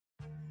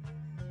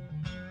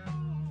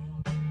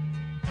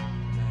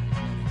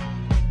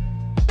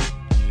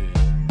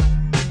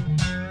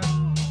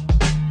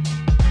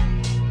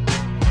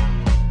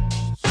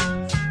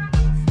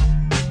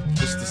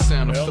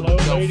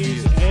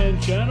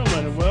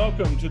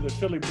welcome to the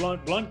Philly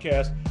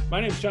BLUNTCAST. My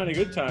name is Johnny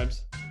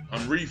Goodtimes.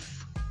 I'm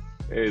Reef.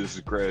 Hey, this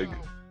is Greg.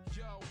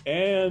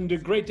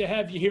 And great to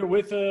have you here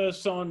with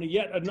us on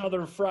yet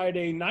another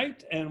Friday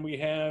night. And we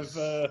have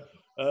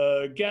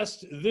a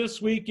guest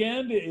this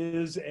weekend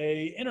is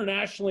a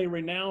internationally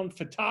renowned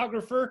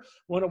photographer.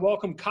 Want to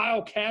welcome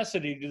Kyle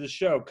Cassidy to the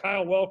show.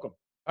 Kyle, welcome.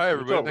 Hi,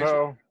 everybody.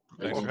 Thanks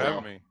Thanks for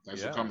having me.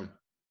 Thanks for coming.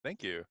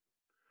 Thank you.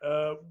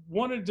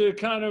 Wanted to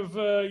kind of,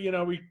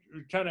 we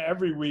kind of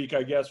every week,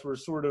 I guess, we're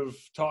sort of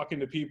talking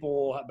to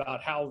people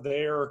about how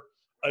they're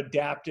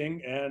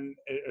adapting, and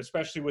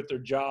especially with their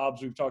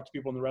jobs. We've talked to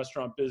people in the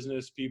restaurant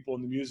business, people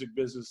in the music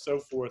business, so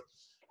forth.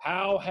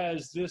 How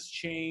has this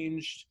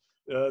changed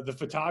the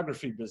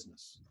photography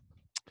business?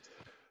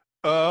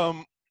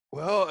 Well,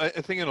 I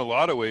think in a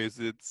lot of ways,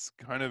 it's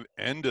kind of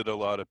ended a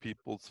lot of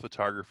people's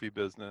photography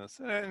business.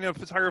 And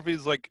photography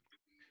is like,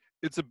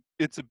 it's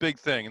a big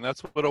thing, and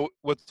that's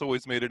what's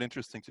always made it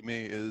interesting to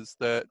me is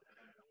that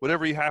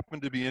whatever you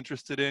happen to be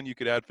interested in, you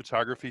could add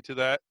photography to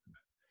that.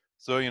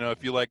 So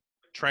if you like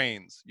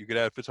trains, you could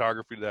add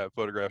photography to that,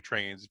 photograph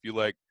trains. If you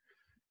like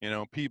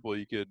people,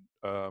 you could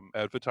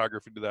add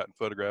photography to that and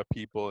photograph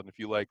people. And if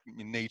you like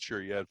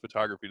nature, you add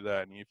photography to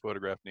that and you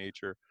photograph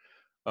nature.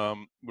 But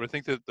I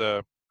think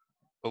that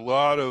a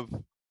lot of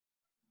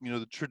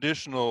the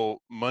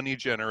traditional money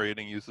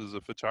generating uses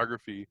of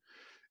photography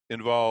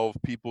involve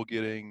people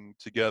getting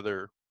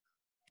together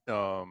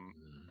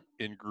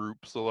in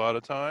groups a lot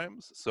of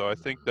times. So I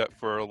think that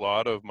for a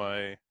lot of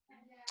my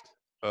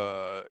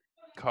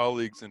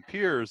colleagues and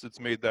peers,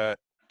 it's made that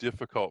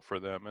difficult for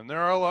them. And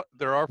there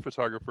are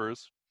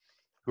photographers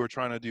who are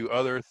trying to do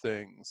other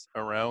things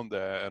around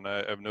that. And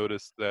I've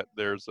noticed that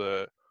there's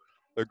a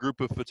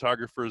group of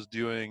photographers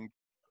doing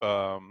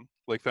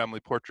like family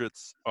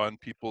portraits on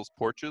people's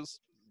porches.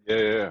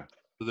 Yeah.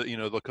 So that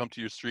they'll come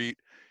to your street,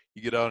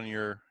 you get out on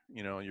your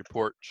your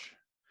porch,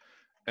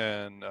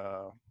 and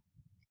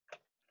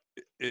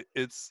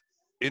it's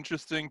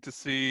interesting to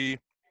see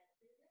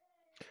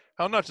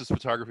how not just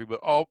photography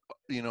but all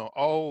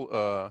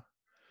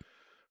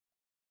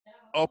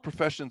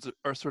professions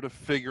are sort of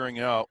figuring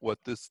out what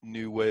this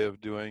new way of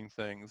doing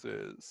things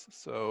is.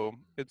 So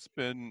it's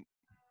been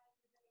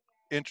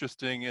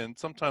interesting and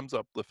sometimes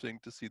uplifting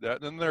to see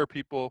that. And there are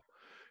people,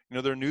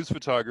 there are news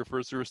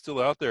photographers who are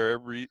still out there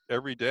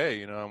every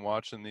day. I'm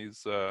watching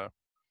these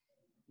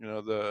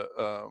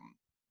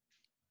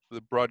the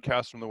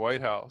broadcast from the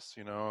White House,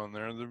 and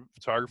there are the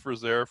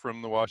photographers there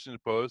from the Washington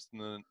Post and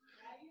the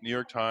New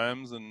York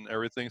Times, and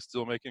everything's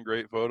still making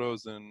great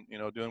photos and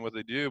doing what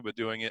they do, but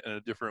doing it in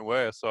a different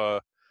way. I saw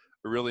a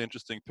really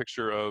interesting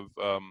picture of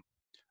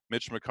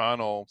Mitch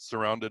McConnell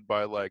surrounded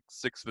by like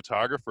 6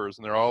 photographers,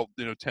 and they're all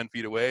 10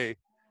 feet away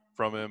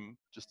from him,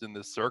 just in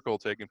this circle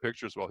taking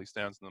pictures while he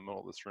stands in the middle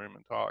of this room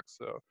and talks.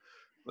 So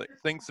like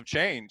things have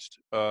changed,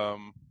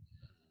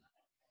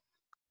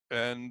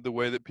 and the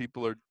way that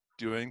people are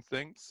doing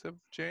things have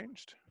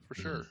changed for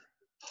sure.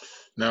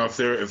 Now,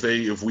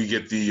 if we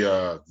get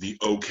the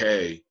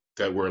okay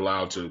that we're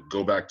allowed to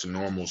go back to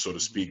normal, so to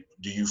speak,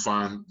 do you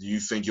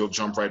think you'll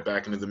jump right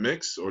back into the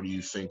mix, or do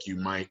you think you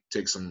might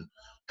take some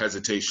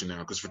hesitation now?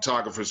 Because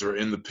photographers are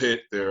in the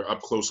pit, they're up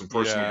close and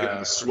personal, getting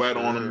the sweat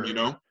on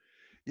them,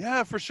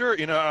 Yeah, for sure.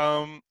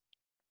 I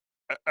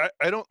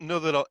don't know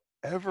that I'll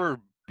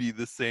ever be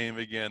the same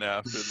again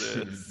after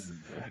this.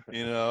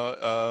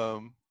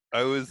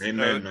 I was,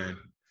 Amen, man.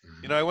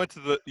 I went to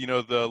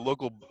the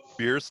local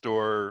beer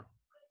store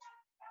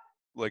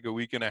like a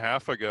week and a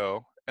half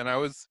ago, and I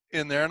was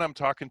in there and I'm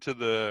talking to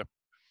the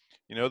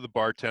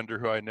bartender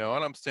who I know,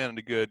 and I'm standing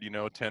a good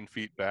 10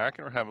 feet back,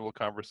 and we're having a little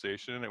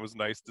conversation, and it was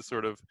nice to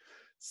sort of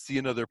see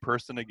another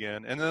person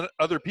again. And then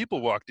other people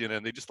walked in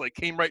and they just like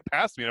came right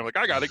past me, and I'm like,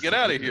 I gotta get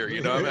out of here,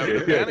 I'm having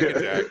a panic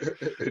attack.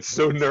 It's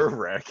so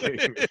nerve-wracking.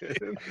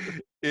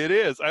 It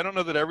is. I don't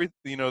know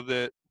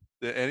that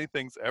that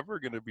anything's ever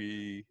going to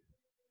be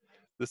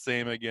the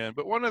same again.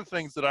 But one of the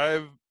things that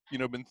I've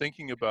been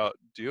thinking about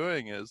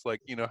doing is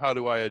like, how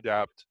do I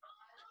adapt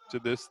to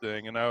this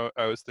thing? And I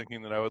was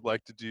thinking that I would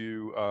like to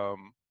do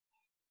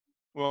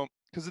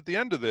because at the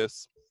end of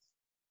this,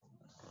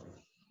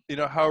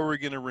 how are we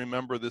going to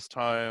remember this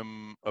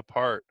time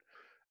apart?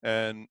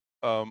 And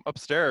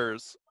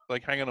upstairs,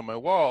 like hanging on my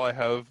wall, I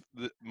have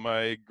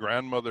my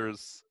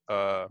grandmother's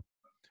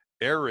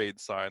air raid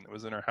sign that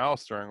was in her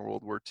house during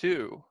World War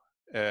II.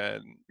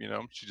 And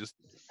she just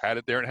had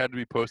it there, and it had to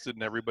be posted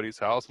in everybody's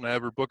house. And I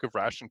have her book of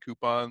ration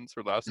coupons,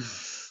 her last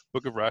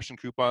book of ration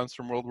coupons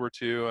from World War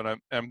II. And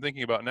I'm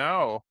thinking about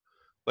now,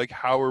 like,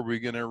 how are we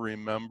going to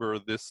remember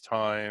this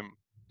time,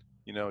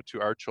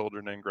 to our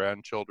children and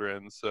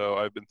grandchildren? So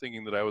I've been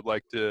thinking that I would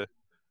like to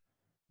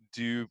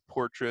do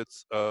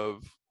portraits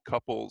of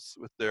couples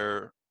with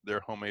their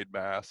homemade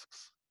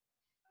masks,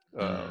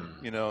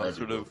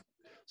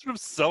 sort of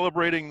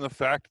celebrating the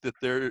fact that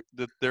they're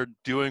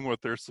doing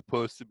what they're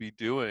supposed to be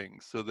doing,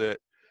 so that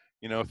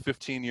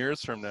 15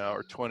 years from now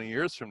or 20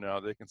 years from now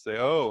they can say,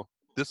 oh,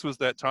 this was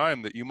that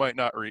time that you might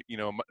not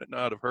might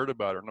not have heard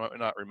about or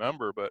not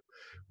remember, but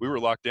we were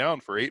locked down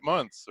for 8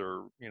 months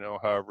or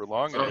however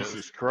long it is.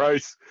 Jesus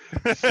Christ.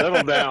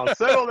 Settle down.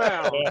 Settle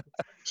down. Yeah.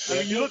 I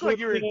mean, you look like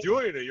you're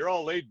enjoying it. You're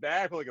all laid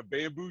back like a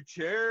bamboo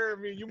chair.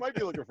 I mean, you might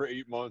be looking for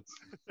 8 months.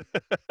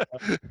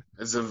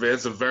 It's a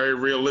very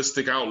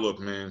realistic outlook,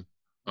 man.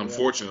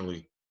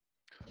 Unfortunately.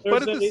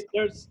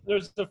 There's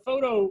the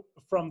photo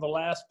from the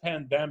last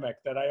pandemic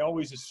that I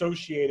always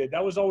associated.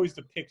 That was always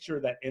the picture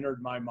that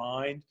entered my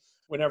mind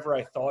whenever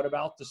I thought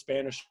about the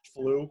Spanish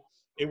flu.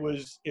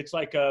 It's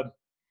like a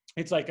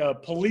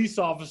police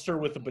officer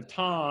with a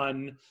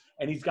baton,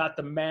 and he's got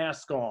the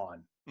mask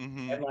on.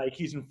 Mm-hmm. And like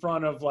he's in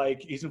front of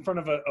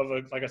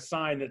a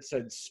sign that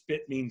said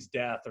 "spit means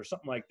death" or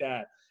something like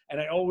that.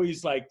 And I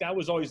always that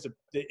was always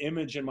the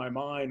image in my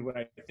mind when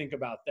I think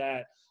about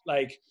that.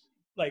 Like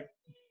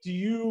do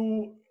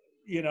you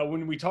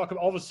when we talk,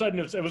 all of a sudden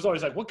it was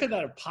always like, what could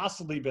that have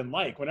possibly been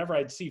like? Whenever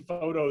I'd see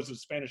photos of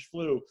Spanish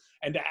flu,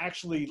 and to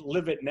actually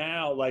live it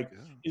now,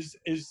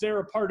 is there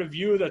a part of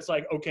you that's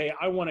like, okay,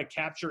 I want to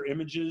capture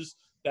images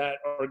that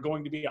are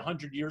going to be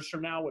 100 years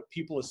from now, what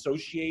people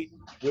associate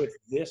with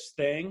this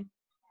thing?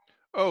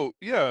 Oh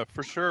yeah,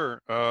 for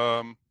sure.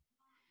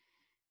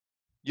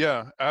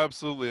 Yeah,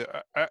 absolutely.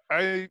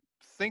 I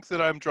think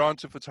that I'm drawn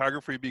to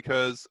photography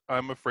because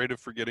I'm afraid of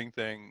forgetting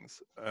things,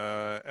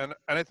 and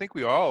I think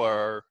we all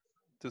are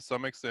to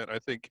some extent. I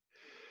think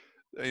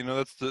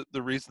that's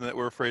the reason that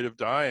we're afraid of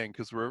dying,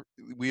 because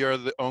we are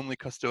the only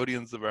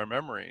custodians of our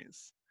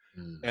memories.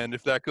 And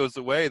if that goes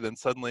away, then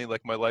suddenly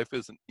like my life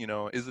isn't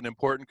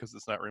important because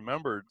it's not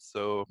remembered.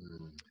 So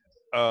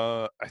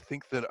I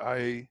think that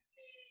I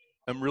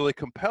am really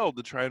compelled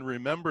to try and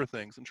remember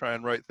things and try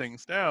and write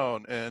things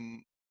down,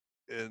 and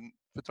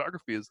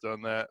photography has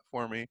done that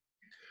for me.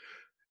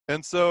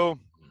 And so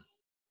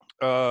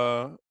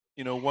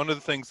one of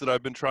the things that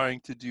I've been trying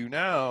to do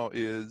now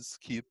is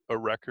keep a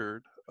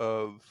record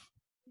of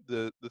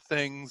the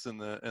things and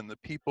the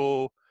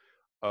people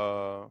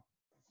of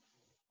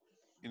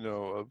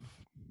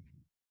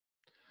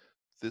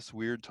this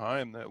weird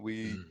time that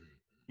we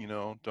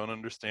don't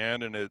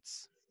understand.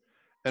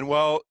 And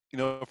while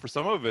for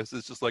some of us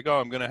it's just like, oh,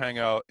 I'm gonna hang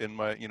out in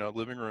my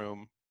living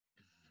room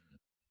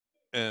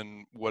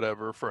and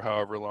whatever for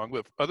however long,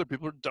 but other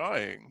people are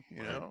dying,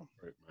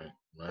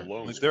 Right.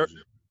 Alone. Like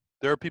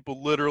there are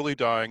people literally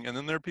dying, and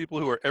then there are people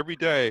who are every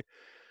day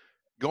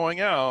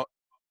going out,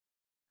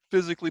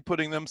 physically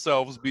putting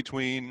themselves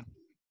between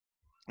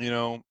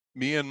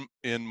me and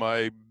in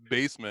my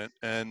basement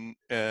and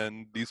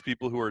these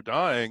people who are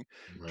dying,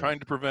 trying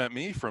to prevent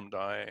me from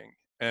dying.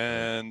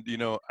 And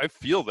I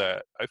feel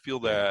that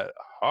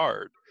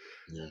hard.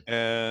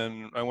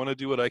 And I want to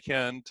do what I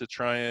can to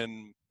try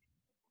and,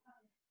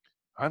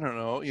 I don't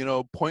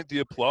know, point the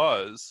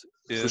applause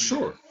in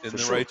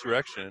the right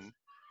direction.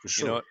 For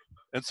sure.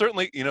 And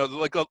certainly,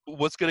 like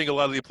what's getting a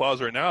lot of the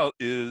applause right now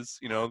is,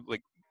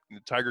 like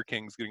Tiger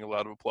King's getting a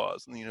lot of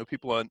applause, and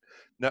people on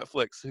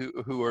Netflix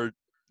who are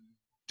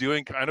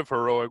doing kind of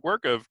heroic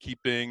work of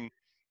keeping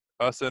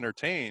us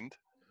entertained.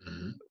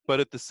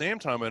 But at the same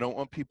time, I don't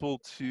want people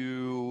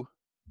to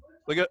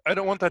I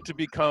don't want that to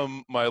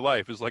become my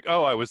life. It's like,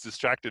 oh, I was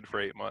distracted for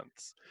 8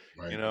 months.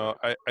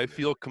 I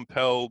feel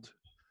compelled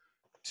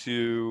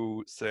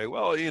to say,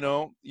 well,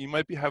 you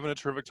might be having a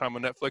terrific time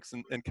on Netflix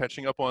and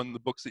catching up on the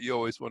books that you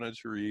always wanted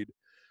to read,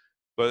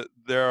 but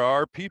there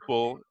are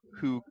people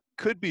who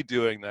could be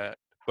doing that,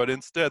 but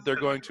instead they're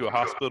going to a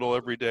hospital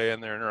every day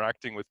and they're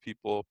interacting with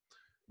people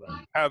who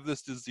have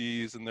this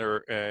disease, and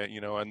they're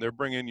and they're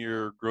bringing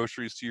your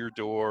groceries to your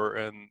door,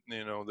 and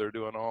they're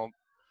doing all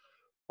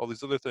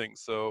these other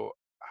things. So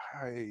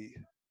I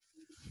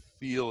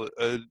feel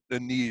a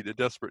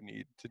desperate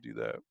need to do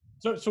that.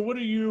 So what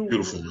are you?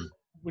 Beautiful, man.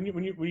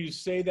 When you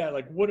say that,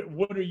 like, what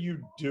are you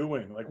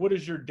doing? Like, what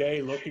is your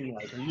day looking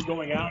like? Are you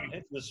going out and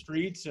hitting the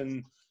streets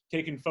and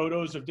taking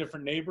photos of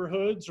different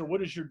neighborhoods, or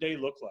what does your day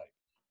look like?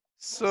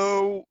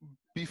 So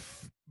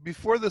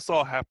before this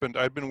all happened,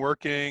 I'd been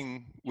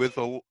working with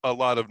a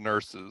lot of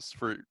nurses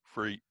for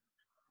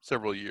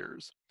several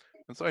years,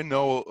 and so I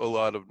know a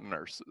lot of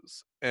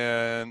nurses,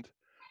 and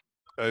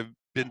I've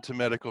been to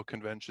medical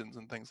conventions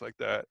and things like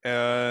that.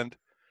 And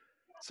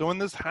so when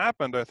this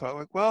happened, I thought,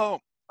 like,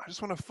 well, I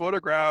just want to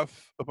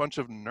photograph a bunch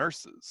of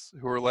nurses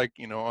who are like,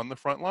 on the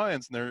front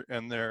lines,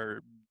 and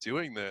they're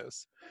doing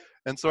this.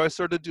 And so I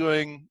started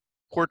doing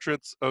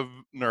portraits of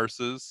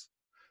nurses,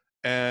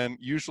 and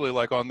usually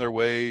like on their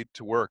way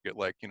to work at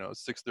like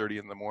 6:30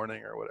 in the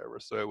morning or whatever.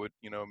 So I would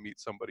meet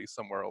somebody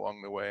somewhere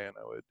along the way, and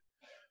I would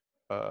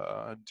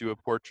do a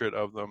portrait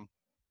of them.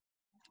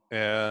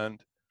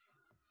 And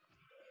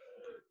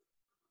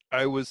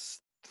I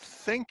was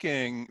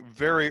thinking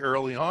very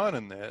early on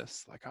in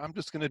this, like, I'm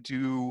just going to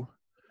do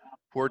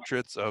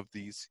portraits of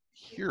these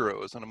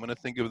heroes, and I'm going to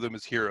think of them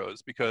as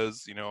heroes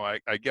because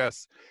I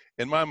guess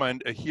in my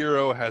mind a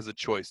hero has a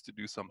choice to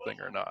do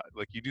something or not.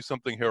 Like, you do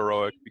something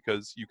heroic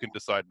because you can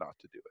decide not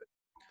to do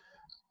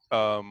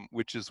it,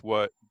 which is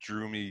what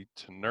drew me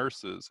to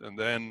nurses. And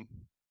then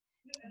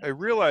I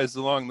realized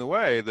along the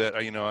way that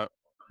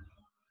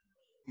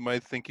my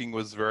thinking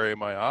was very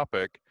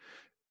myopic,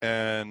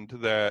 and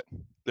that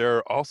there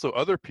are also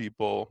other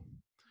people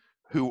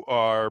who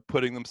are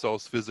putting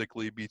themselves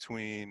physically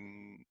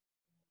between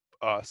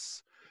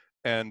us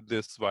and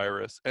this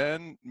virus,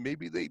 and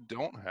maybe they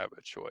don't have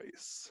a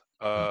choice.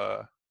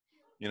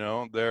 You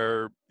know,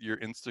 they're your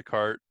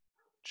Instacart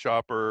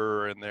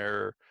shopper, and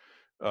they're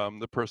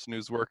the person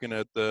who's working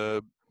at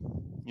the,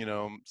 you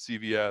know,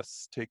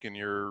 CVS taking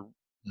your,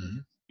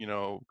 Mhm. you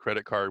know,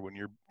 credit card when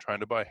you're trying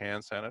to buy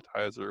hand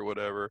sanitizer or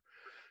whatever.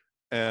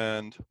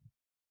 And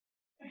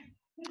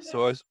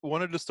so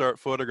wanted to start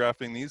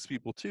photographing these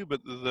people too,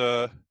 but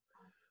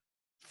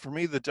for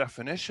me, the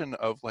definition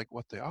of like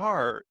what they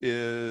are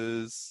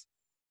is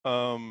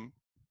um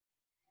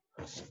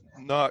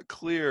not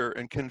clear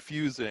and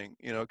confusing,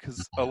 you know,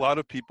 because a lot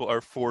of people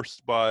are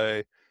forced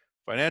by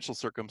financial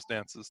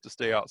circumstances to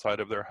stay outside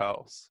of their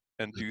house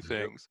and do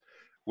things.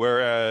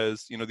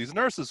 Whereas, you know, these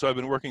nurses who I've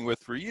been working with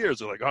for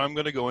years are like, oh, I'm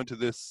going to go into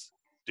this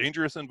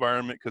dangerous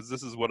environment because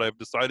this is what I've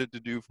decided to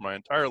do for my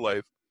entire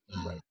life.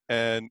 Right.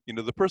 And, you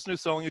know, the person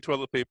who's selling you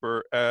toilet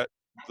paper at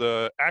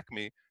the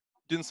Acme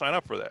didn't sign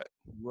up for that.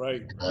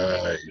 Right.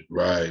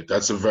 Right.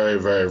 That's a very,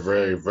 very,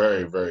 very,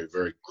 very, very,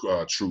 very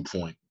true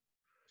point.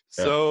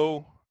 Yeah.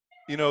 So,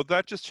 you know,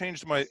 that just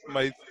changed my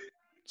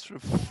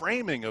sort of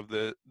framing of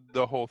the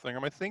whole thing.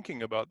 Am I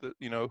thinking about the,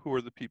 you know, who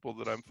are the people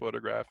that I'm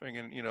photographing?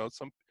 And, you know,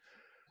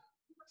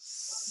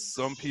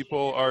 some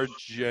people are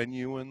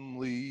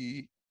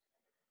genuinely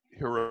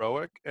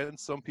heroic, and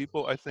some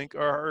people I think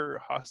are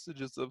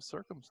hostages of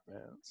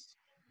circumstance.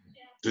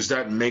 Does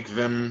that make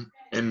them,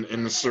 in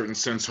a certain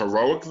sense,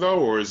 heroic though,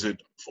 or is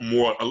it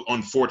more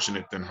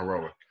unfortunate than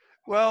heroic?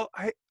 Well,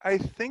 I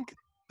think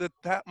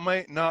that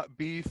might not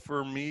be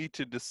for me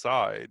to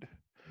decide.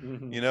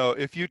 Mhm. You know,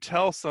 if you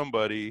tell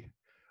somebody,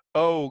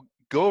 oh,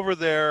 go over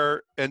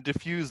there and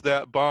defuse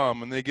that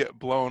bomb, and they get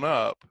blown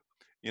up,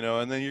 you know,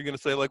 and then you're going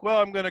to say like, well,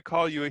 I'm going to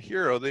call you a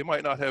hero, they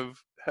might not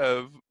have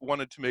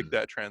wanted to make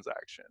that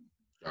transaction.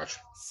 Gotcha.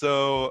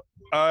 So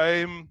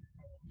I'm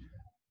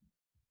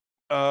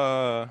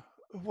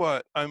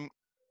I'm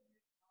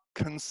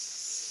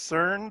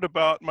concerned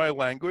about my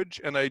language,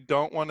 and I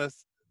don't want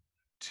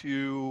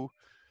to,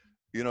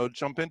 you know,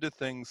 jump into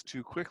things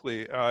too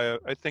quickly.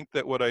 I think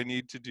that what I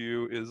need to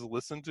do is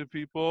listen to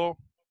people,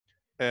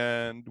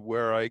 and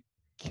where I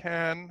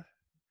can,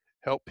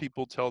 help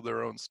people tell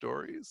their own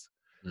stories.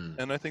 Mm.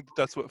 And I think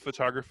that's what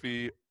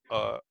photography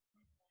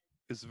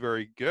is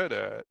very good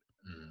at,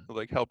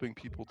 like helping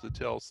people to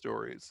tell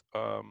stories.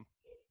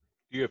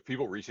 Do you have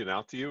people reaching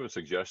out to you and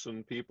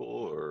suggesting people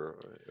or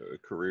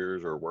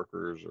careers or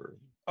workers or?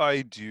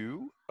 I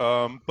do,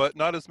 but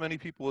not as many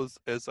people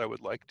as I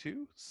would like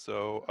to.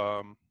 So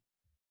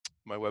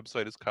my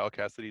website is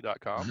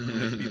kylecassidy.com.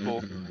 And if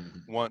people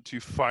want to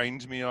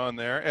find me on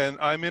there, and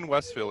I'm in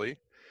West Philly,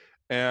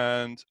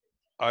 and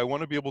I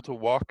want to be able to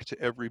walk to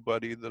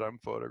everybody that I'm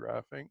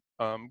photographing,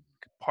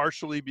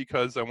 partially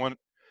because I want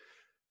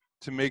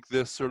to make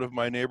this sort of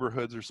my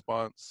neighborhood's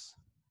response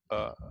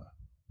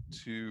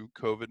to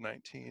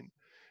COVID-19,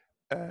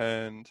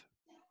 and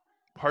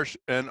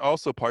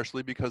also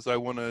partially because I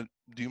want to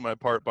do my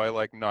part by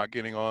like not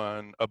getting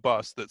on a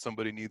bus that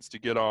somebody needs to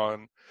get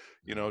on,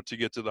 you know, to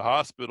get to the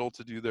hospital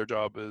to do their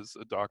job as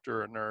a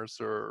doctor or nurse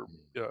or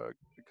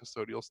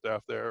custodial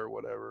staff there or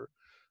whatever.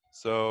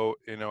 So,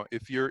 you know,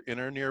 if you're in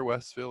or near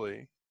West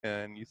Philly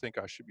and you think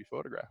I should be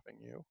photographing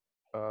you,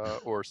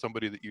 or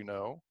somebody that you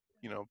know,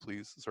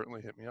 please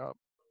certainly hit me up.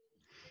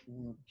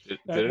 Did,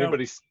 Now, did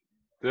anybody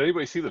did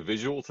anybody see the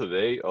visual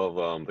today of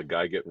the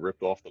guy getting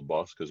ripped off the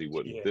bus because he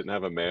yeah, didn't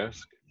have a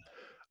mask?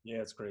 yeah,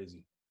 it's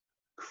crazy.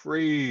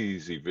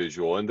 Crazy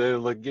visual, and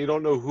then like you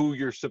don't know who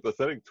you're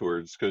sympathetic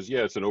towards because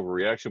yeah, it's an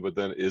overreaction, but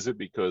then is it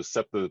because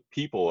SEPTA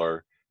people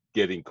are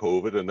getting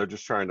COVID and they're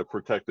just trying to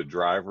protect the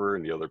driver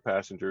and the other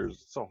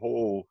passengers? It's a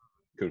whole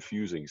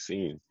confusing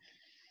scene.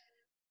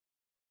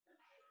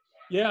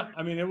 Yeah,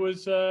 I mean, it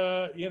was,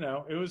 you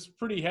know, it was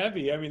pretty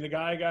heavy. I mean, the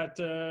guy got,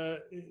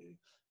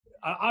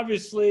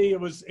 obviously it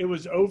was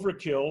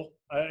overkill.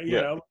 You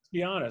Yeah, know, let's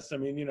be honest. I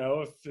mean, you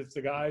know, if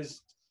the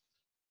guy's,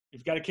 if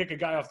you got to kick a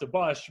guy off the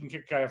bus, you can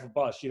kick a guy off a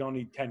bus. You don't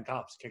need 10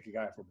 cops to kick a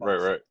guy off a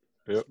bus. right.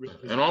 Yep.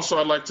 And also,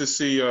 I'd like to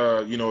see,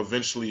 you know,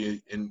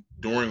 eventually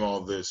during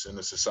all this in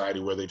a society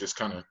where they just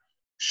kind of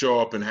show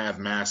up and have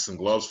masks and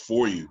gloves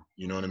for you.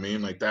 You know what I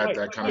mean? Like that, Right.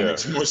 that kind of Yeah.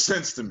 makes more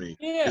sense to me.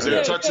 Yeah, Because yeah.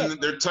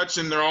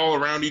 they're all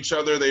around each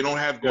other. They don't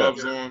have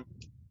gloves on.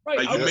 Right.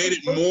 Like I was in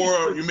the grocery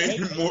store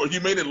today.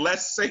 you made it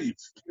less safe.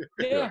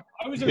 Yeah,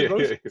 I was in a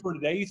grocery store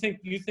today.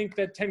 You think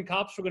that 10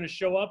 cops were going to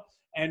show up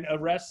and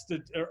arrest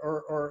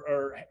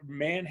or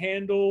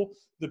manhandle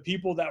the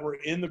people that were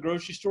in the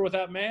grocery store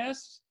without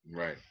masks?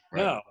 Right.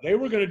 No, they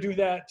were going to do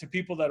that to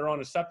people that are on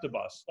a SEPTA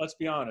bus. Let's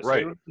be honest. Right.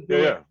 They were gonna do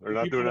it Yeah. to They're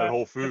not people doing that at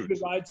Whole that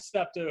Foods. ride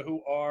SEPTA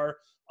who are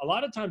a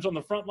lot of times on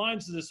the front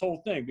lines of this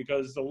whole thing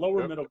because the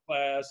lower middle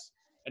class,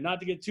 and not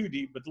to get too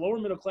deep, but the lower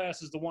middle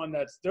class is the one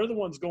they're the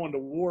ones going to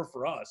war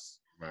for us.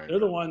 Right. They're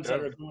the ones that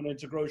are going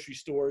into grocery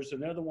stores,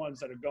 and they're the ones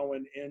that are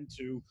going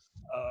into,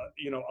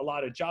 you know, a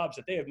lot of jobs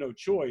that they have no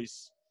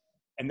choice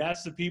and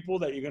that's the people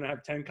that you're going to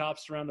have 10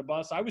 cops around the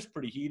bus. I was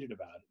pretty heated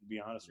about it, to be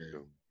honest with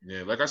you.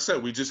 Yeah, like I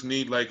said, we just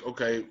need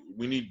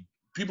we need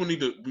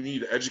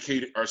to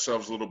educate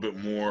ourselves a little bit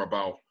more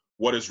about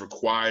what is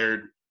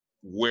required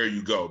where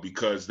you go,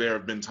 because there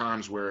have been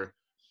times where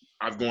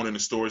I've gone into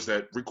stores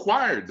that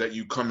required that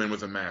you come in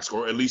with a mask,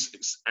 or at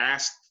least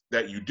asked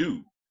that you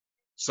do.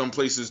 Some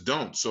places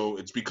don't. So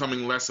it's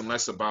becoming less and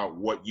less about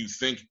what you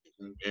think,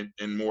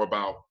 and more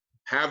about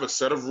have a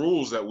set of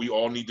rules that we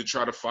all need to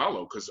try to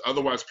follow, because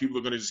otherwise people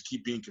are going to just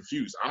keep being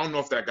confused. I don't know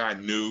if that guy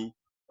knew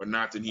or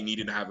not that he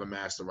needed to have a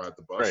mask to ride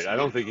the bus. Right. I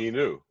don't think he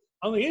knew.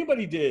 I don't think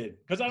anybody did,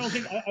 because I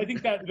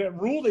think that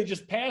rule they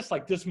just passed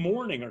like this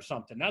morning or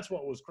something. That's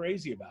what was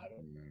crazy about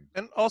it.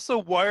 And also,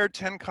 why are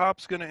 10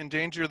 cops going to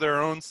endanger their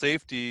own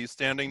safety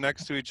standing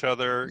next to each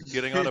other,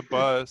 getting on a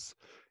bus?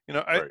 You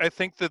know, Right. I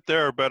think that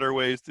there are better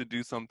ways to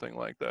do something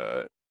like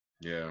that.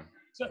 Yeah.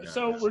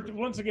 So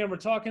once again, we're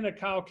talking to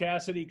Kyle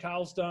Cassidy.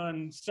 Kyle's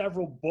done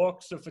several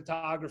books of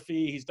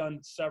photography. He's done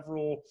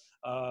several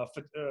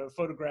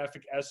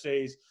photographic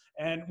essays,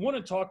 and want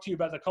to talk to you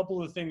about a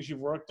couple of the things you've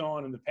worked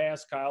on in the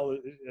past, Kyle,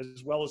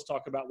 as well as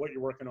talk about what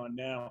you're working on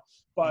now.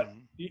 But,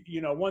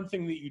 you know, one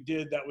thing that you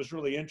did that was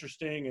really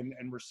interesting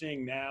and we're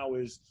seeing now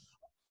is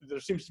there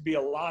seems to be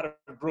a lot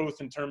of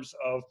growth in terms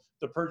of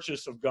the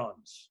purchase of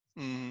guns.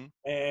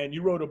 And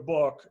you wrote a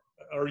book,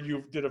 or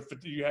you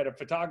had a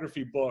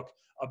photography book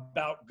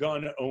about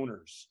gun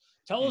owners.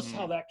 Tell us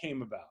how that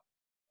came about.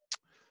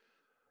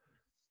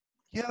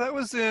 Yeah, that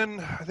was I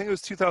think it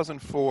was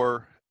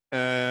 2004,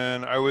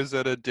 and I was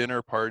at a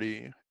dinner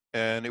party,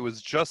 and it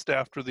was just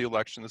after the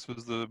election. This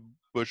was the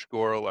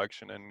Bush-Gore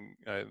election, and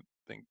I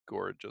think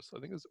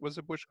was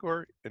it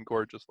Bush-Gore? And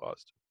Gore just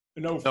lost.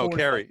 No,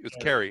 Kerry. It was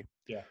Kerry.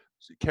 Yeah.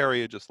 Kerry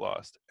had just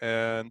lost.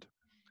 And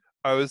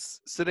I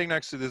was sitting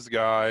next to this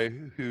guy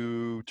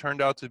who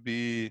turned out to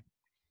be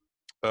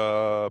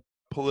a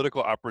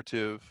political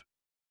operative,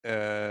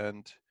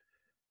 and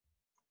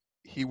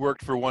he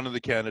worked for one of the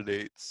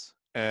candidates,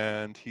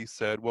 and he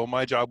said, well,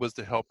 my job was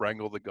to help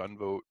wrangle the gun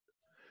vote.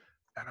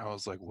 And I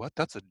was like, what?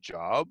 That's a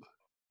job?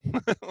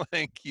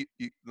 Like,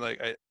 you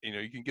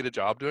can get a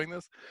job doing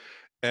this?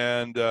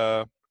 And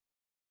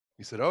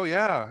he said, oh,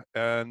 yeah.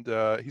 And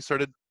he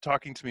started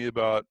talking to me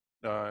about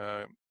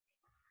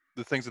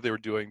the things that they were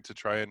doing to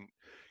try and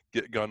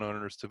get gun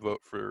owners to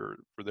vote for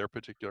their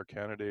particular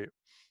candidate.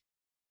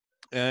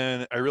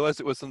 And I realized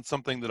it wasn't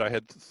something that I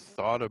had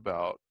thought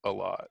about a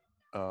lot,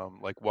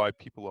 like why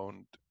people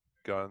owned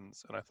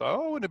guns. And I thought,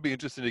 oh, wouldn't it be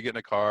interesting to get in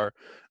a car,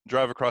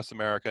 drive across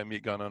America, and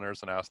meet gun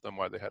owners and ask them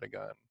why they had a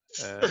gun?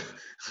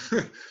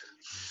 And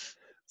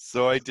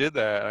so I did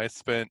that. I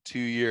spent 2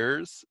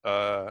 years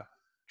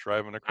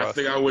driving across. I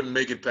think I wouldn't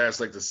make it past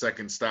like the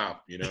second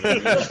stop. You know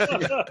what I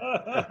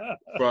mean?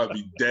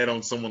 Probably be dead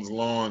on someone's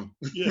lawn.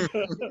 Yeah.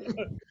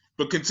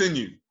 But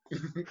continue.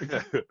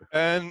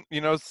 And,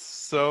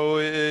 so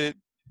it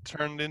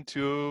turned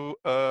into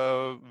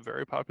a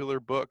very popular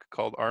book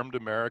called Armed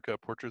America,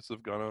 Portraits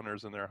of Gun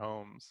Owners in Their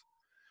Homes.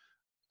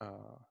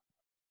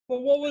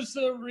 Well, what was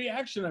the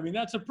reaction? I mean,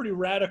 that's a pretty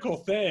radical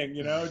thing,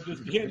 you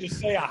can't just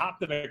say I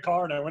hopped in a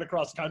car and I went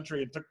across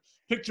country and took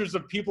pictures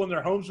of people in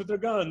their homes with their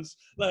guns.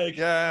 Like,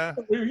 yeah,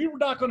 you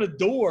knock on a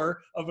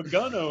door of a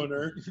gun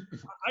owner.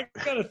 I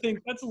gotta think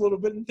that's a little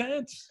bit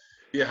intense.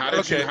 Yeah, how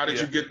did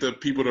you get the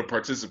people to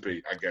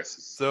participate, I guess?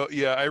 So,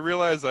 yeah, I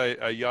realized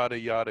I yada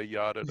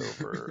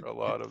over a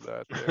lot of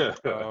that there.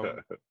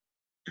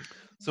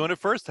 So when it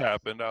first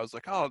happened, I was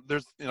like, oh,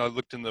 I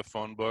looked in the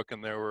phone book,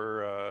 and there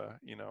were,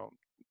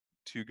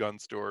 2 gun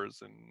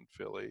stores in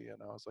Philly,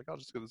 and I was like, I'll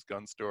just go to this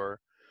gun store.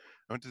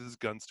 I went to this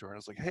gun store, and I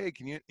was like, hey,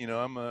 can you,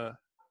 I'm an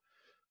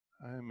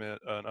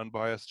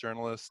unbiased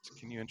journalist.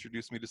 Can you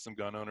introduce me to some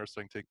gun owners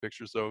so I can take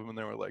pictures of them? And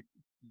they were like,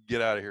 get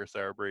out of here,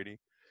 Sarah Brady.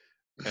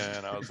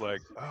 And I was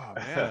like, oh,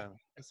 man, I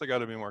guess I got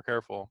to be more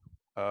careful.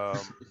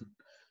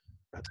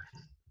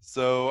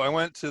 So I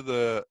went to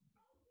the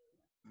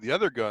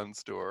other gun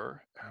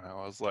store, and I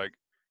was like,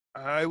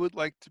 I would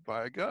like to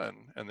buy a gun.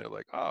 And they're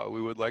like, oh, we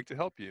would like to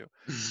help you.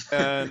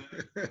 And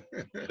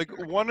like,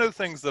 one of the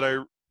things that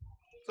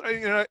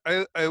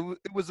it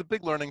was a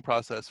big learning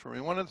process for me.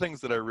 One of the things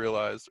that I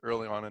realized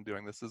early on in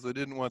doing this is I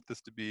didn't want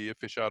this to be a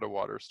fish out of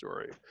water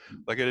story.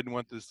 Like, I didn't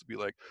want this to be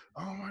like,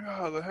 oh my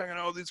God, they're hanging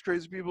out with these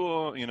crazy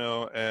people,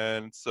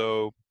 And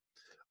so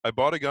I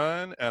bought a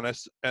gun, and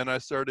I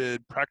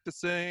started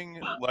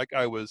practicing like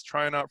I was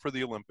trying out for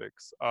the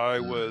Olympics. I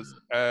was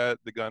at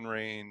the gun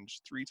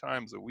range 3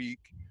 times a week,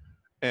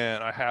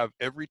 and I have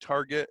every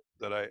target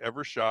that I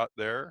ever shot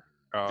there.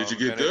 Did you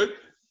get good?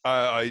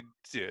 I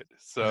did.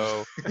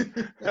 So,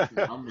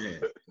 Oh,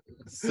 man.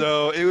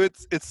 So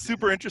it's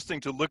super interesting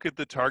to look at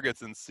the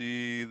targets and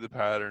see the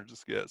pattern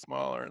just get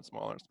smaller and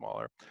smaller and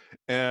smaller.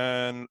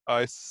 And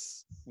I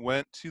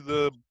went to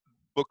the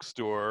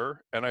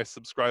bookstore, and I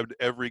subscribed to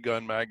every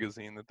gun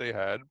magazine that they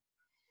had.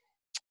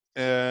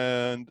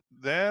 And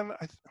then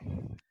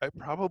I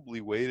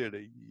probably waited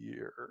a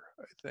year,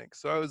 I think.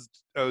 So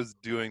I was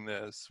doing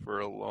this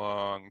for a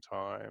long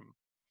time.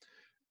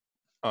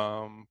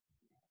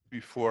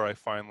 Before I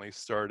finally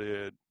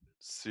started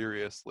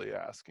seriously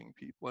asking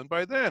people. And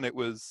by then it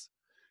was,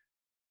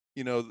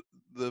 you know,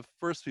 the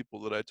first people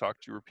that I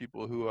talked to were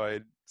people who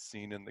I'd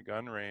seen in the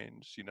gun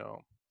range, you know,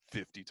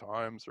 50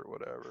 times or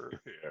whatever.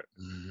 Yeah.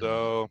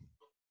 So,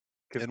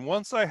 and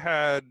once I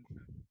had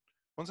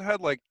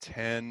like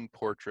 10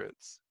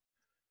 portraits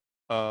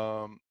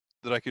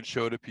that I could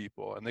show to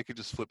people, and they could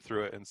just flip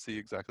through it and see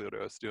exactly what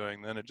I was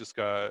doing, then it just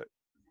got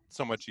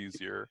so much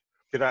easier.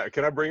 Can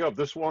I bring up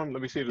this one?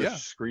 Let me see if Yeah.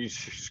 this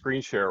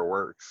screen share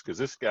works, because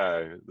this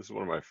is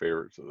one of my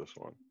favorites of this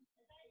one.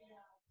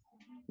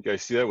 You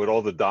guys see that with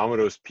all the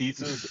Domino's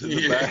pizzas in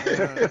the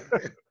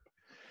back?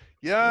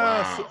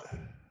 Yeah. Wow.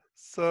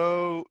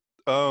 So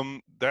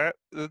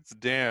that's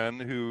Dan,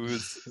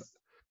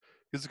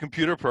 he's a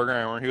computer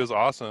programmer. He was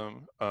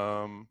awesome.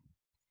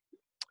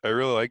 I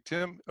really liked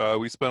him.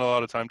 We spent a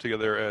lot of time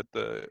together at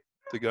the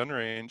gun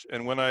range,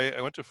 and when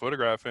I went to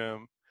photograph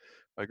him,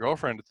 my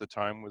girlfriend at the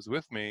time was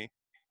with me,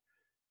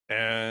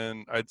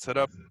 and I'd set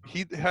up.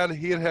 He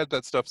had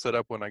that stuff set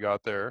up when I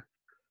got there,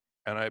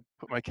 and I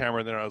put my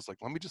camera there. And I was like,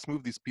 "Let me just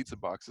move these pizza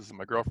boxes." And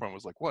my girlfriend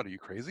was like, "What? Are you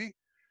crazy?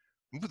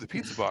 Move the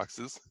pizza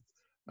boxes?"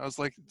 I was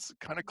like, "It's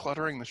kind of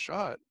cluttering the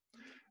shot."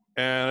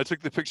 And I took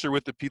the picture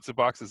with the pizza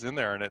boxes in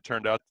there, and it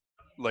turned out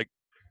like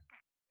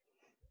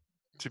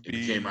to It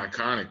became be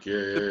iconic.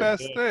 the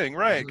best thing,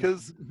 right?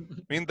 Because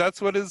I mean,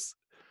 that's what his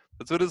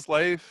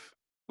life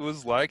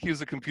was like. He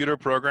was a computer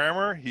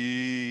programmer.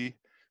 He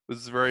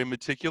was very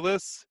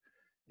meticulous.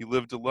 He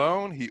lived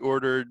alone. He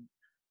ordered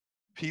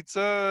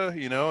pizza,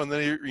 you know, and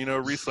then he, you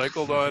know,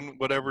 recycled on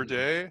whatever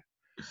day.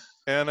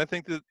 And I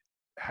think that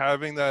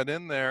having that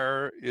in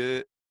there,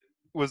 it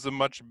was a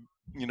much,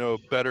 you know,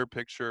 better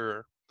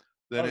picture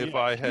than if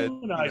I had,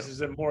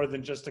 humanizes him more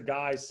than just a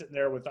guy sitting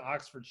there with the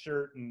Oxford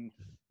shirt and,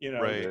 you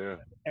know, right, Yeah.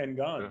 and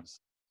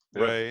guns.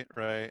 Yeah.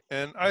 right.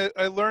 And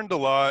I learned a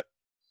lot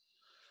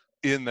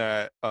in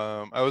that.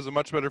 I was a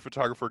much better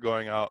photographer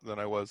going out than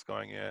I was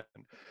going in.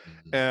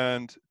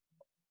 And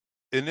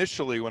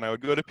initially, when I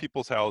would go to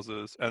people's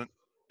houses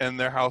and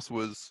their house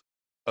was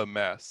a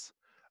mess,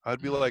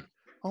 I'd be like,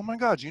 "Oh my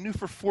God, you knew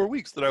for 4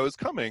 weeks that I was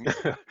coming."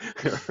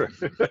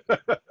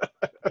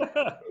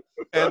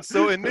 And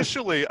so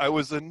initially I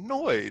was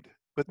annoyed,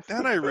 but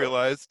then I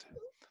realized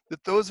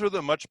that those are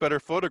the much better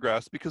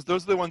photographs, because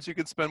those are the ones you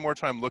can spend more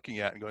time looking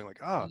at and going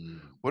like,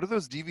 what are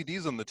those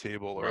DVDs on the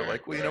table? Or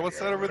like, well, you know, what's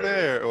that over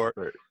there? Or,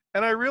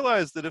 and I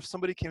realized that if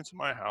somebody came to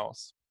my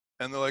house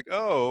and they're like,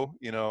 oh,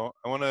 you know,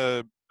 I want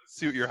to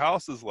see what your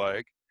house is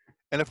like,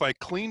 and if I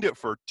cleaned it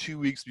for 2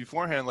 weeks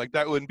beforehand, like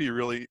that wouldn't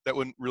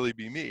really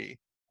be me.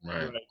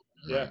 Right.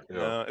 Yeah.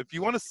 If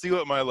you want to see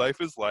what my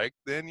life is like,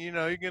 then, you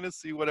know, you're going to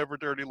see whatever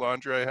dirty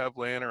laundry I have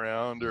laying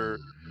around, or,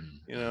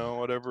 you know,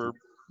 whatever.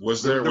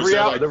 Was there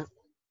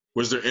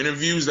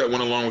interviews that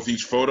went along with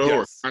each photo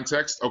or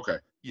context? Okay.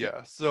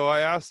 Yeah. So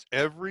I asked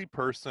every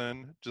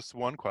person just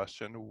one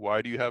question: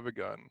 why do you have a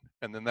gun?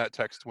 And then that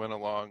text went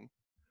along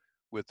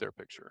with their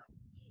picture.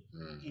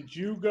 Did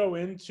you go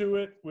into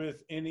it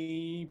with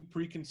any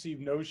preconceived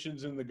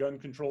notions in the gun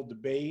control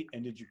debate,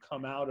 and did you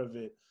come out of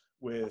it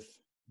with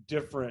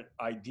different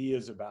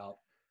ideas about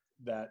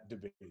that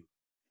debate?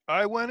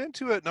 I went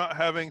into it not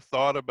having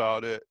thought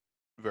about it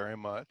very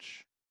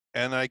much,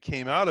 and I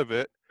came out of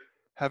it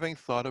having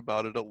thought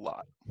about it a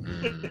lot.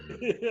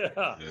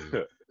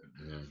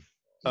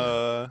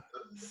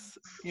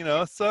 You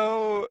know,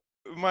 so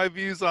my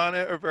views on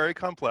it are very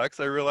complex.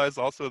 I realize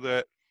also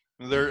that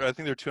I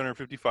think there are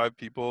 255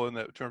 people in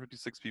that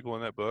 256 people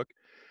in that book,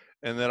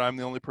 and that I'm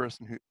the only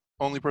person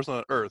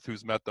on earth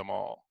who's met them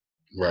all.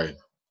 Right.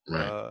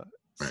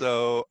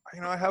 So,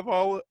 you know, I have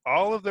all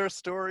of their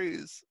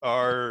stories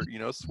are, you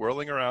know,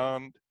 swirling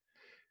around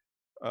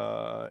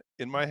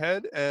in my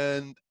head,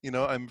 and, you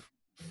know, I'm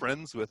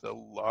friends with a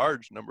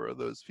large number of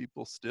those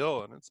people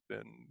still, and it's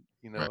been,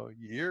 you know,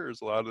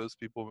 years. A lot of those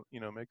people, you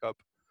know, make up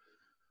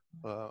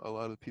a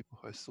lot of the people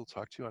I still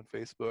talk to on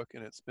Facebook,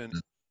 and it's been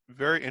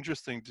very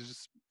interesting to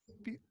just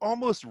be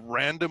almost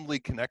randomly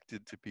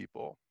connected to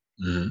people,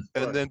 and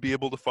then be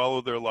able to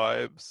follow their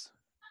lives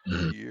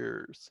for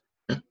years.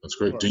 Yeah, that's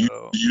great. Do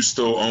you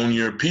still own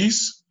your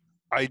piece?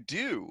 I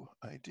do.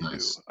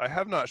 Nice. I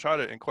have not shot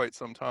it in quite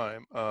some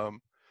time. Are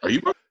you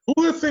about to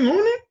pull that thing on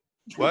it?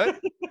 What?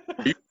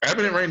 Are you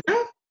grabbing it right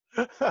now?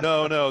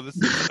 No. This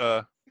is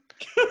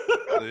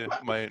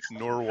my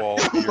Norwal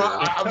beer.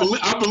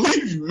 I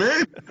believe you,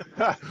 man.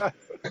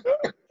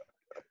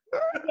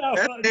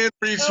 And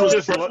Reese was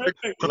just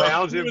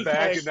lounging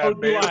back in that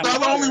bed. Was I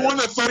the only one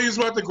that thought he was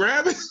about to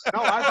grab it?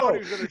 No, I thought he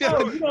was going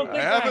to show it.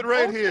 I have it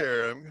right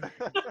here.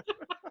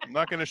 I'm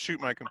not going to shoot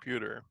my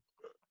computer.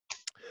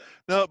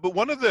 No, but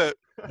one of the...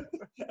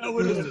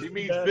 He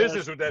means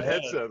business with that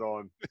headset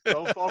on.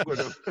 Don't fuck with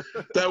him.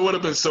 That would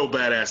have been so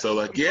badass, though.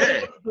 Like,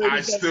 yeah,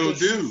 I still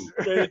do.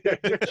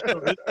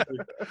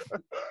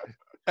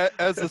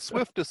 As a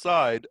swift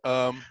aside,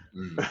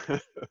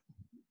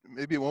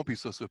 maybe it won't be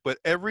so swift, but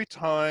every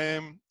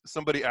time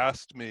somebody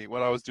asked me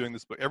when I was doing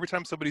this book, every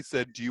time somebody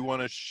said, do you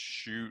want to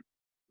shoot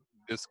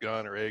this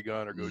gun or a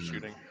gun or go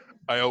shooting,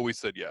 I always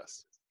said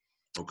yes.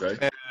 Okay.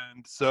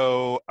 And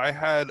so I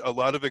had a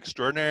lot of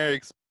extraordinary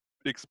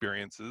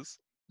experiences.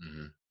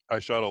 Mm-hmm. I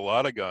shot a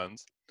lot of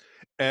guns,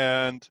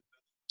 and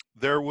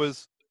there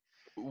was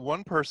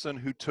one person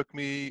who took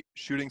me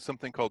shooting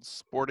something called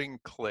sporting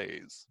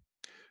clays,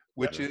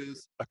 which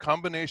is a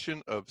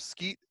combination of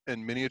skeet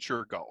and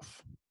miniature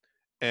golf.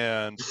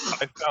 And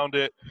I found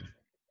it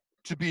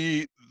to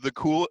be the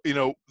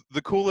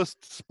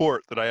coolest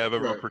sport that I have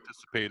ever Right.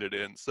 participated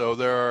in. So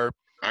there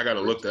I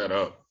gotta look that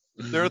up.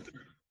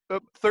 are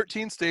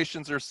 13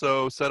 stations or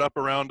so set up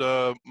around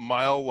a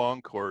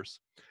mile-long course,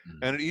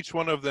 and at each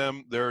one of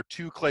them there are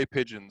 2 clay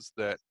pigeons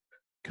that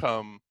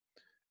come,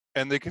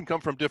 and they can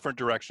come from different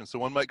directions. So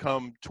one might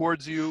come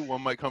towards you,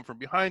 one might come from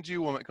behind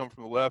you, one might come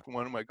from the left, and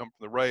one might come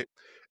from the right.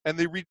 And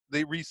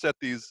they reset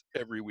these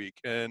every week,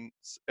 and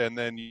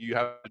then you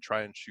have to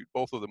try and shoot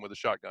both of them with a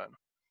shotgun.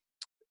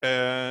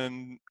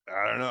 And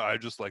I don't know, I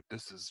just like,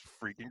 this is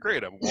freaking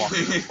great. I'm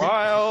walking a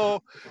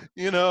mile,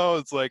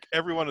 it's like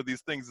every one of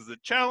these things is a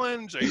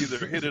challenge. I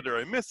either hit it or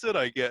I miss it.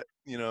 I get,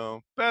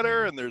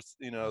 better. And there's,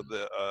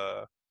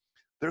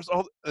 there's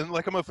all, and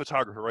like I'm a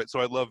photographer, right?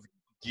 So I love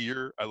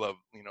gear. I love,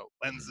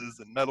 lenses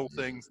and metal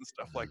things and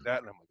stuff like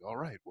that. And I'm like, all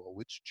right, well,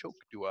 which choke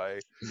do I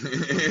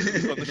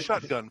use on the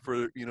shotgun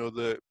for,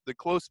 the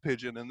close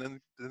pigeon, and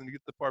then you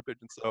get the far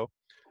pigeon. So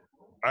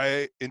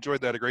I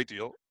enjoyed that a great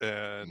deal,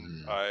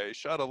 and I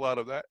shot a lot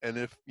of that. And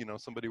if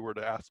somebody were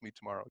to ask me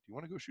tomorrow, do you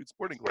want to go shoot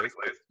sporting clays?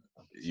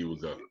 You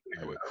would go.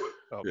 I would.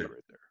 I'll be right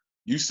there.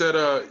 You said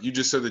you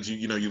just said that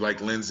you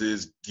like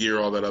lenses, gear,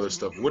 all that other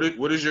stuff.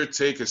 What is your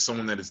take as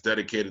someone that has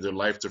dedicated their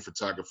life to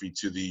photography,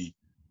 to the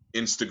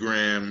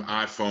Instagram,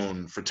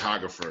 iPhone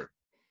photographer?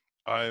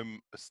 I'm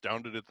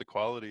astounded at the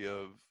quality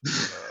of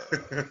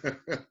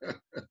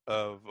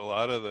a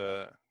lot of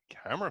the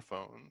camera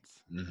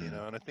phones,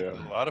 and I think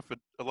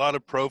a lot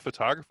of pro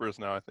photographers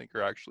now, I think,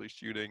 are actually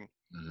shooting,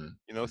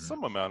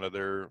 some amount of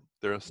their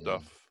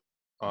stuff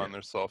on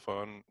their cell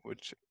phone,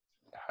 which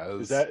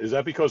has. Is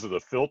that because of the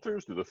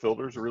filters? Do the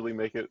filters really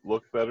make it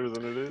look better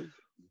than it is?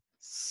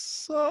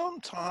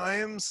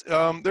 Sometimes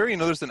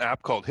there's an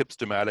app called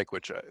Hipstamatic,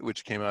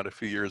 which came out a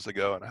few years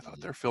ago, and I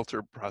thought their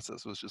filter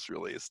process was just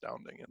really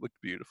astounding. It looked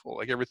beautiful,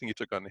 like everything you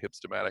took on the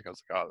Hipstamatic. I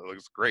was like, oh, that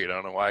looks great. I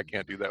don't know why I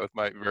can't do that with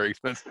my very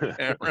expensive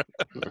camera.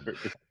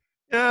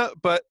 Yeah,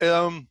 but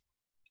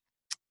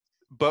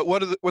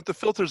what the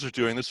filters are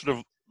doing, this sort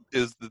of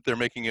is that they're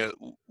making it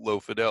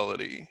low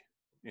fidelity,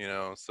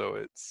 so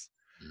it's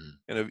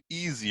kind of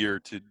easier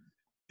to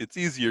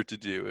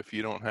do if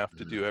you don't have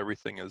to do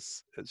everything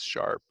as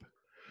sharp.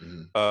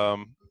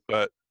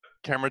 But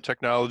camera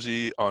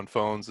technology on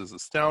phones is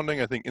astounding.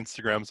 I think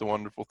Instagram's a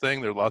wonderful thing.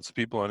 There are lots of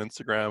people on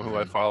Instagram who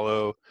I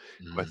follow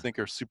who I think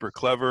are super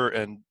clever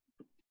and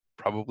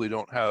probably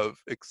don't have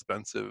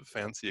expensive,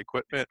 fancy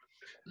equipment.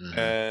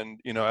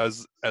 And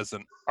as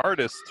an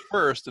artist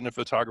first and a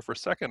photographer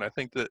second, I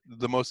think that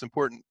the most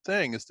important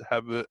thing is to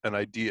have an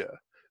idea.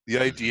 The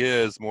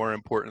idea is more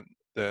important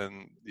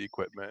than the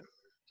equipment.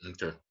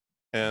 Okay.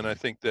 And I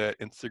think that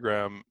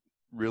Instagram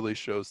really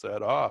shows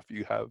that off.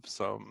 You have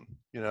some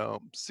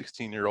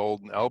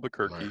 16-year-old in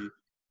Albuquerque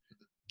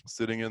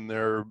sitting in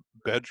their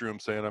bedroom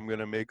saying, I'm going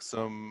to make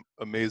some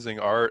amazing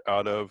art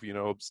out of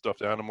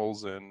stuffed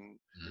animals and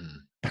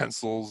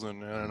pencils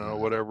and I don't know,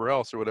 whatever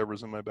else, or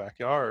whatever's in my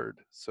backyard.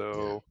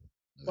 So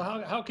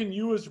well, how can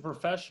you as a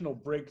professional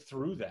break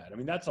through that? I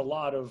mean, that's a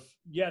lot of,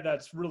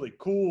 that's really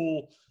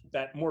cool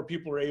that more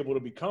people are able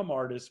to become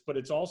artists, but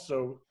it's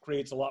also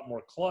creates a lot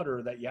more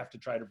clutter that you have to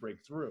try to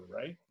break through,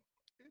 right?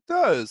 It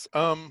does.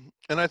 And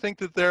I think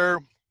that there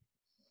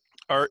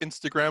are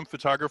Instagram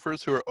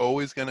photographers who are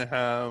always going to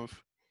have,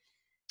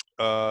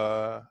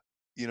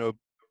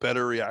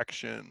 better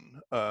reaction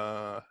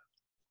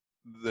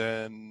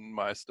than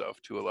my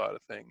stuff to a lot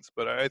of things.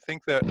 But I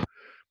think that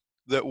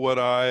what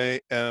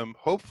I am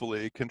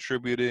hopefully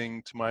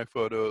contributing to my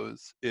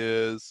photos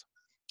is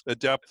a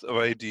depth of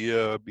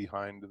idea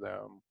behind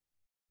them.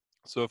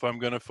 So if I'm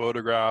going to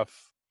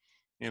photograph,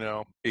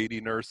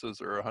 80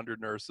 nurses or 100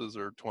 nurses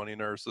or 20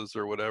 nurses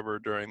or whatever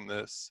during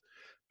this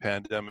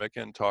pandemic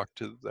and talk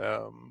to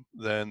them,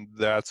 then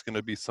that's going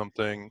to be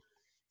something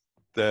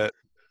that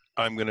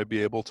I'm going to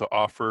be able to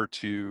offer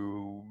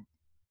to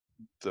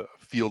the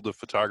field of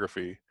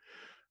photography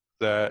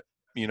that,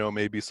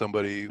 maybe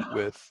somebody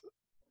with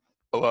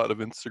a lot of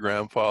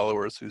Instagram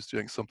followers who's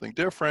doing something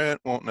different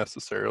won't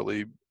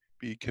necessarily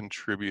be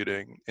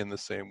contributing in the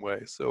same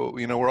way. So,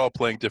 we're all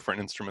playing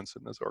different instruments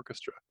in this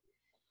orchestra.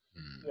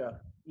 Yeah.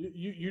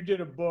 You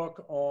did a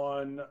book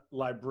on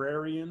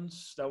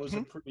librarians. That was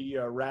a pretty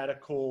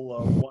radical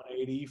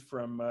 180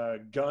 from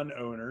gun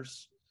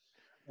owners.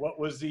 What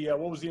was the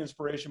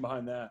inspiration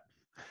behind that?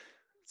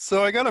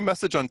 So I got a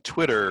message on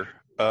Twitter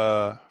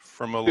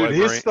from a Dude,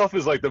 librarian. his stuff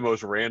is like the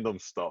most random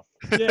stuff.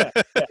 Yeah.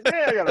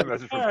 I got a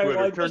message from Twitter.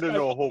 Well, It turned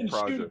into a whole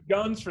project. Shoot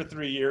guns for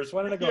 3 years.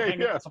 Why don't I go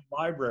hang out at some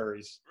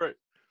libraries? Right.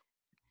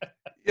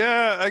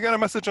 Yeah, I got a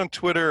message on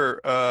Twitter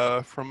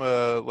from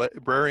a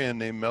librarian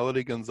named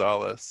Melody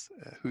Gonzalez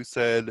who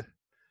said,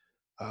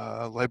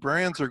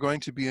 librarians are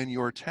going to be in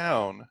your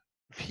town.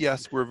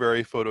 P.S. We're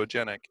very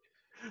photogenic.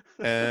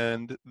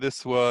 And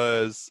this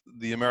was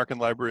the American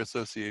Library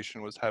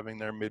Association was having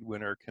their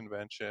midwinter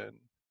convention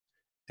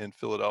in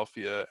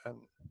Philadelphia, and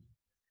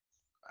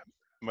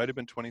it might have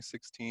been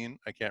 2016.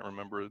 I can't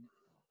remember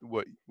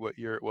what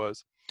year it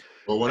was.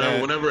 Well,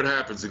 And- whenever it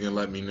happens again,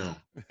 let me know.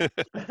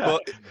 Well,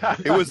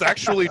 it was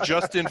actually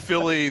just in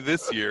Philly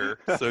this year,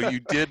 so you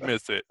did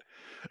miss it.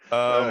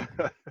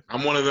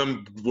 I'm one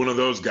of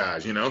those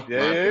guys, you know.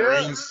 Yeah,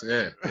 Librarians,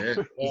 yeah.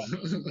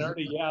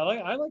 Nerdy, yeah,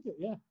 I like it,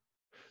 yeah.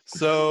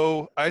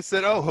 So I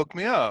said, "Oh, hook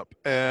me up,"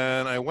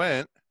 and I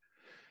went,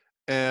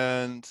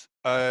 and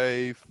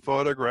I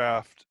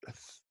photographed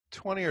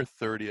 20 or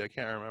 30, I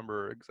can't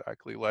remember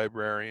exactly,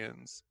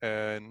 librarians,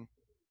 and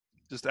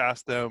just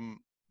asked them,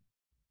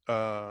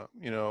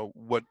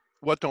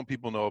 what don't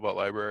people know about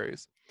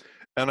libraries?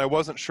 And I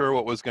wasn't sure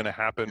what was going to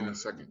happen In a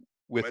second.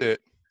 with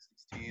it.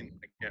 16,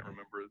 I can't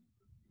remember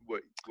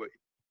what.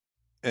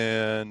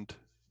 And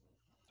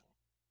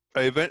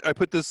I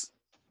put this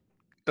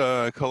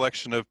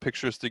collection of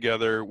pictures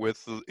together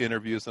with the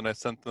interviews, and I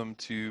sent them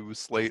to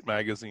Slate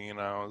magazine.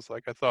 I was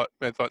like, I thought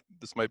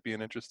this might be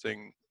an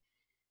interesting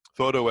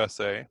photo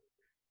essay,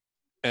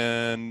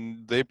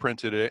 and they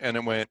printed it, and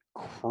it went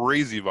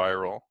crazy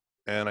viral.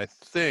 And I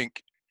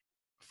think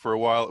for a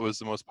while it was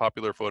the most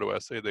popular photo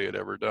essay they had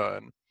ever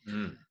done,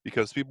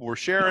 because people were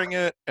sharing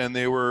it, and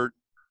they were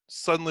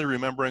suddenly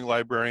remembering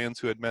librarians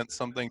who had meant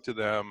something to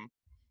them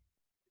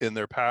in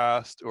their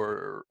past,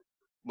 or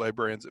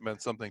librarians that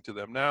meant something to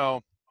them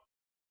now.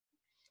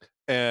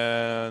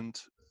 And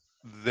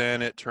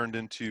then it turned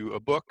into a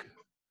book,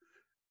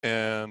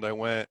 and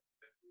I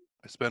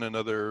spent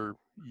another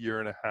year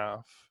and a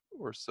half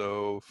or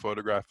so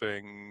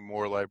photographing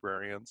more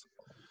librarians.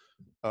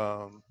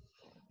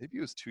 Maybe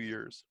it was 2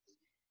 years,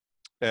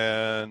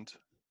 and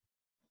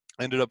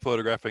I ended up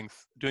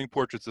doing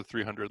portraits of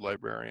 300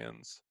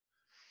 librarians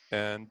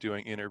and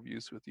doing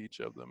interviews with each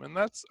of them. And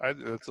that's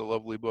a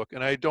lovely book.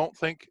 And I don't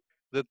think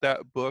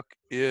that book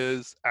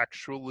is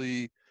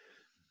actually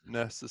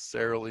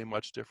necessarily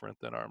much different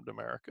than Armed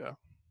America.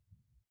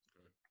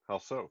 How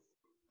so?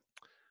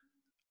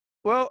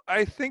 Well,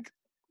 I think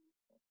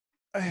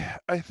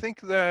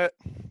that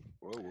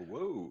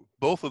Whoa.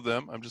 both of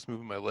them, I'm just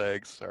moving my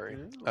legs, sorry.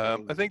 Yeah,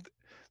 I think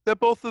that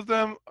both of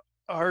them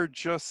are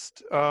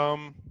just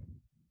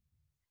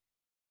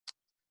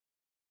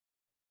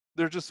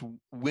they're just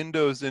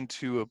windows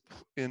into a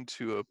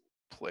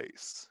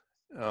place.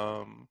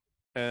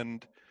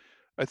 And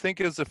I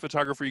think as a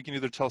photographer, you can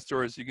either tell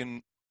stories, you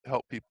can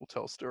help people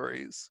tell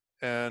stories.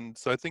 And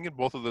so I think in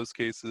both of those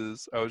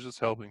cases, I was just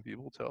helping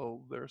people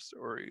tell their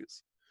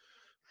stories.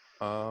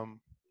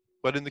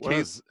 But in the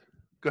case,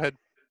 go ahead.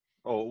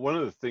 Oh, one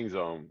of the things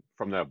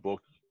from that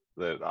book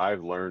that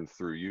I've learned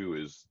through you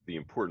is the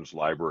importance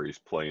libraries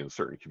play in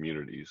certain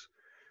communities.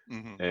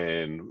 Mm-hmm.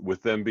 And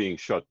with them being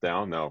shut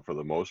down now for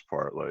the most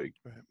part, like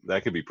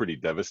that could be pretty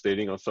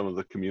devastating on some of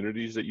the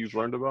communities that you've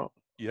learned about.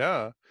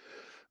 Yeah,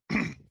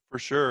 for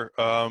sure.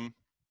 Yeah,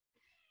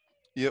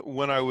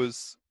 when I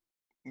was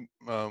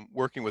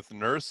working with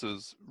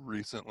nurses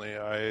recently,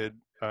 I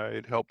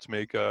had helped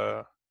make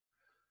a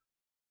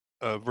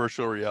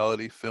virtual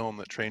reality film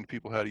that trained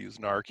people how to use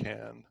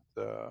Narcan,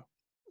 the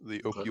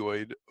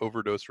opioid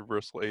overdose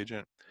reversal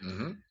agent.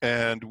 Mm-hmm.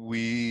 And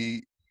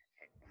we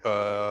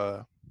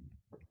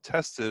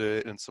tested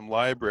it in some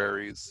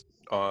libraries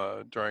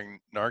during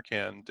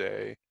Narcan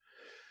Day.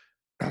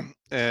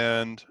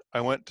 And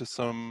I went to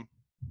 3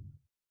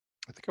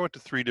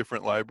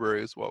 different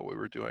libraries while we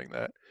were doing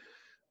that.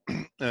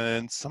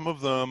 And some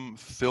of them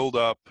filled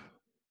up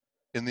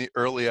in the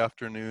early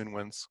afternoon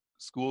when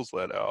schools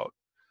let out,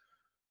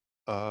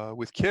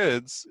 with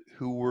kids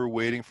who were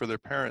waiting for their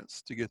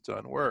parents to get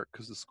done work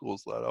because the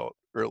schools let out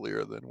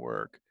earlier than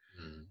work.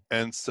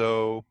 And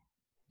so,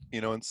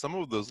 in some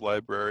of those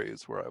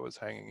libraries where I was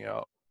hanging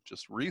out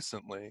just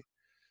recently,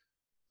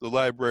 the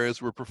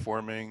libraries were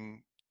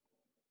performing,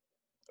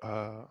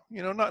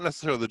 not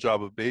necessarily the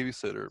job of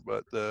babysitter,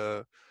 but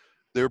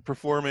they're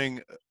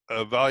performing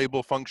a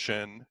valuable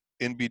function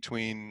in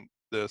between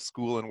the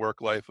school and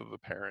work life of a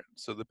parent.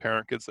 So the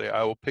parent could say,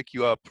 I will pick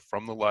you up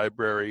from the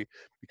library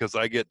because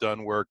I get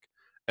done work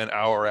an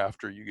hour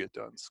after you get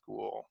done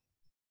school.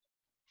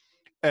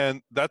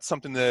 And that's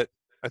something that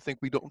I think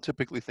we don't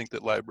typically think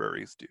that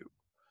libraries do.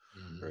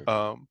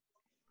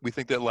 We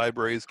think that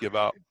libraries give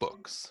out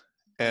books,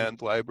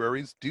 and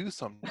libraries do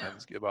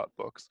sometimes give out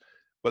books,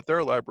 but there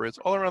are libraries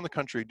all around the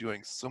country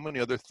doing so many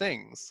other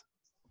things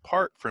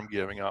apart from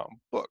giving out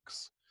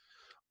books.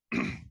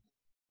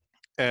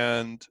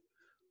 And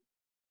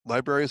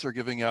libraries are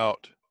giving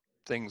out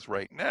things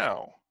right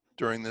now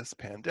during this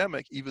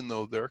pandemic, even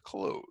though they're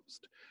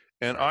closed.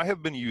 And I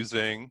have been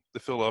using the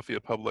Philadelphia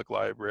Public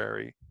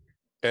Library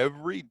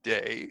every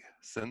day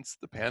since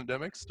the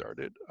pandemic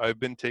started. I've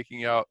been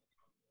taking out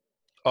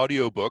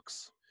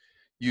audiobooks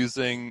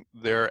using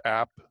their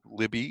app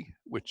Libby,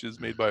 which is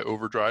made by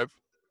Overdrive.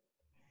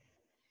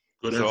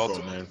 Good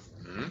info, man.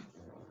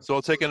 So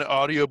I'll take an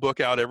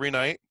audiobook out every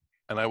night,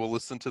 and I will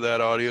listen to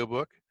that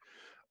audiobook.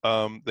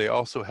 They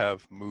also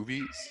have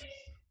movies.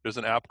 There's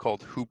an app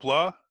called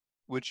Hoopla,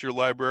 which your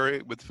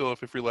library with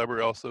Philadelphia Free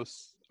Library also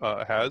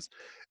has,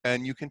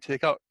 and you can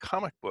take out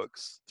comic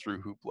books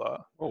through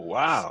Hoopla. Oh,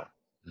 wow.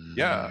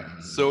 Yeah.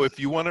 So if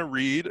you want to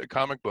read a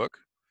comic book,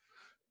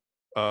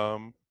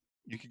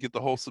 you could get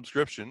the whole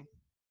subscription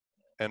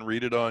and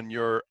read it on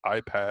your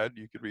iPad.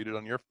 You could read it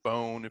on your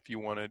phone if you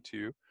wanted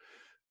to,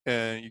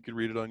 and you could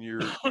read it on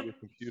your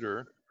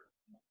computer.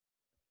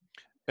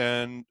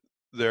 And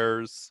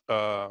there's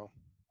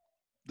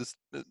this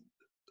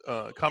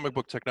comic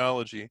book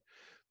technology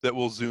that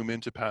will zoom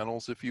into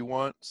panels if you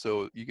want,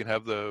 so you can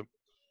have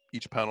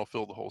each panel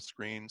fill the whole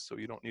screen, so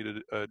you don't need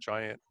a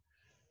giant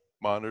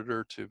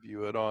monitor to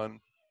view it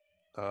on.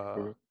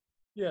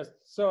 Yes.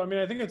 So I mean,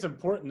 I think it's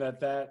important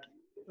that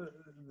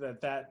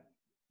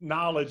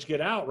knowledge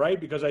get out, right?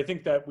 Because I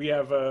think that we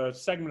have a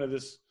segment of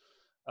this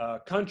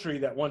country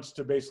that wants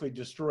to basically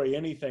destroy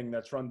anything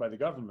that's run by the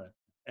government,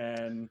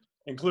 and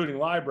including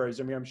libraries.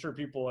 I mean, I'm sure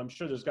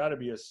there's got to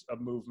be a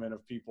movement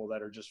of people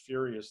that are just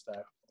furious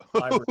that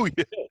libraries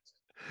exist.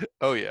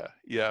 Oh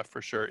yeah,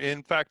 for sure.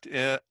 In fact,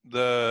 in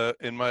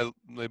my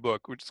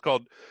book, which is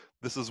called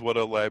 "This Is What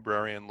a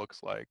Librarian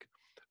Looks Like,"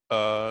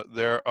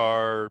 there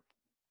are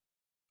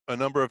a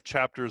number of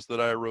chapters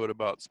that I wrote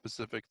about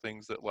specific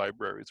things that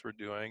libraries were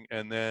doing,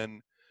 and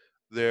then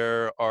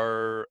there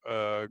are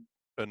a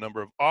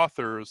number of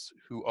authors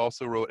who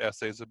also wrote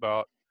essays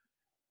about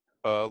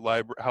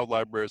how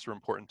libraries were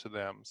important to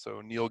them.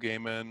 So Neil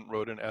Gaiman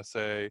wrote an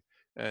essay,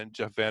 and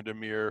Jeff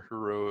Vandermeer, who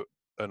wrote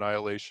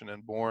Annihilation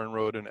and Born,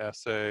 wrote an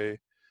essay.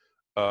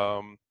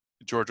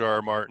 George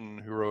R.R. Martin,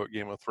 who wrote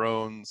Game of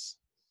Thrones,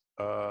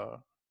 wrote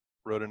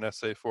an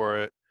essay for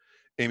it.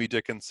 Amy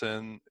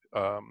Dickinson,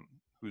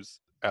 who's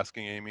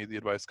Asking Amy, the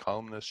advice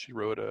columnist, she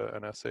wrote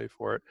an essay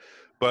for it.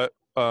 But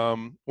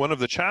one of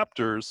the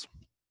chapters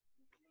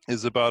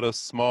is about a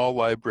small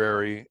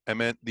library,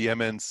 the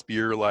M.N.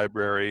 Spear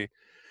Library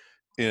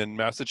in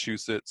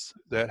Massachusetts,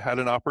 that had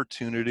an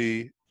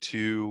opportunity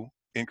to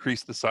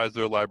increase the size of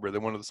their library. They're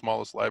one of the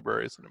smallest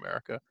libraries in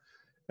America.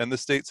 And the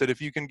state said,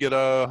 if you can get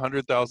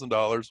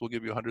 $100,000, we'll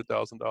give you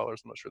 $100,000. I'm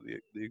not sure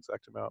the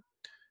exact amount.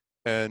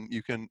 And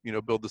you can,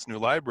 build this new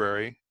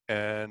library.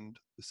 And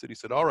the city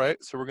said, all right,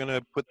 so we're going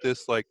to put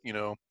this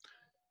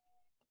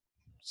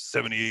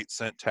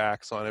 78-cent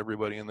tax on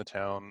everybody in the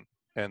town.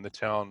 And the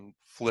town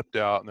flipped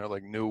out, and they're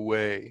like, no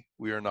way,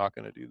 we are not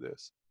going to do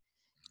this.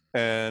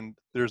 And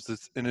there's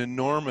an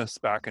enormous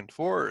back and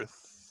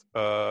forth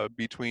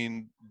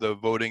between the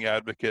voting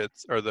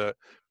advocates, or the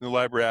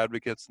library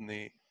advocates, and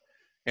the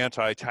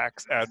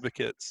anti-tax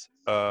advocates,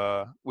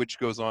 which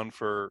goes on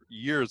for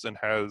years and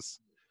has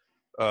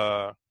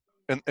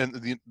and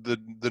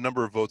the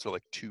number of votes are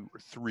like 2 or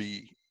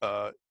 3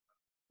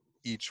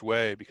 each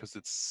way, because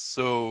it's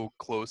so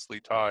closely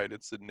tied.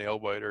 It's a nail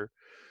biter.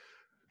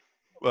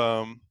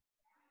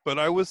 But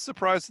I was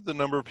surprised at the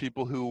number of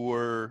people who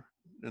were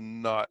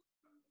not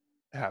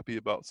happy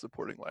about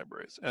supporting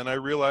libraries, and I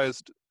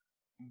realized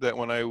that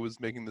when I was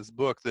making this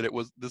book, that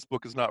this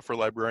book is not for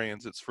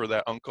librarians. It's for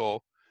that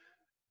uncle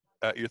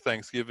at your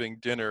Thanksgiving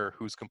dinner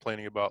who's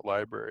complaining about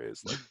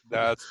libraries. Like,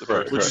 that's the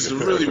person. Which is a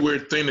really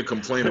weird thing to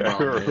complain about,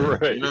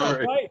 man.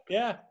 Right,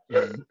 yeah.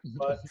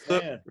 But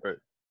man.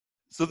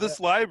 So this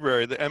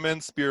library, the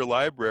M.N. Spear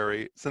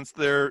Library, since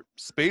their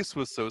space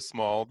was so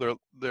small,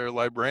 their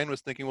librarian was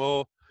thinking,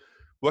 well,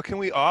 what can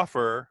we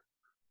offer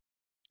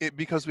it,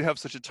 because we have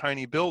such a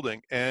tiny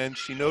building? And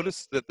she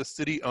noticed that the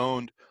city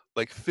owned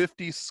like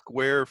 50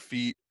 square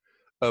feet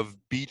of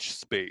beach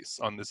space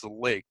on this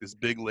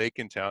big lake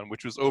in town,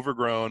 which was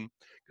overgrown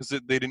because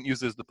they didn't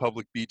use it as the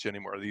public beach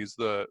anymore. They used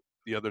the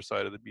other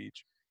side of the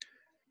beach.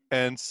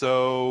 And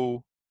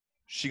so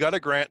she got a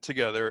grant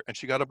together, and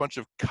she got a bunch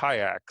of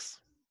kayaks,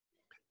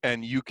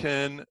 and you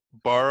can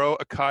borrow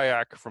a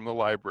kayak from the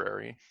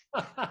library.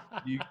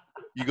 You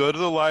go to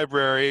the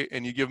library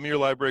and you give them your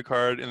library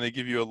card, and they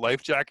give you a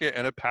life jacket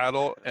and a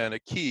paddle and a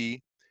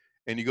key.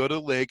 And you go to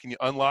the lake and you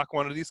unlock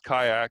one of these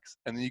kayaks,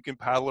 and then you can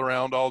paddle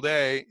around all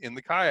day in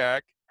the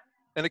kayak.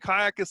 And a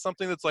kayak is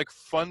something that's like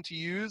fun to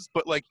use,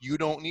 but like you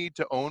don't need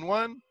to own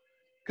one,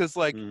 because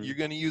you're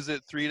going to use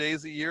it 3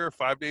 days a year, or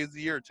 5 days a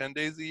year, or 10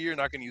 days a year. You're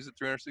not going to use it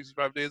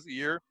 365 days a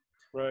year.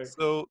 Right.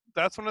 So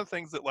that's one of the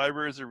things that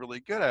libraries are really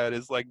good at,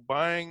 is like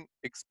buying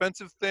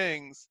expensive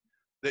things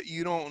that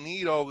you don't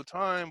need all the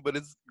time, but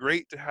it's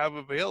great to have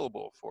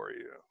available for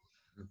you.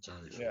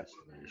 Yeah,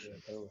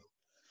 totally.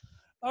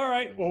 All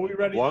right. Well, we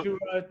ready to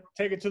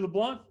take it to the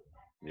blunt?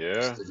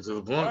 Yeah. Take it to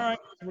the blunt. All right.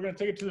 We're going to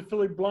take it to the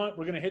Philly blunt.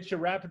 We're going to hit you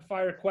rapid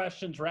fire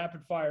questions,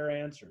 rapid fire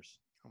answers.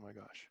 Oh my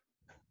gosh.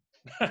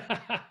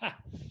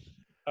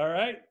 All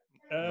right.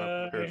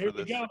 Here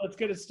we go. Let's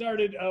get it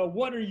started.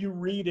 What are you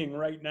reading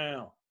right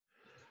now?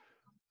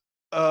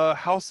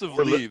 House of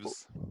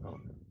Leaves.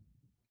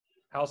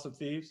 House of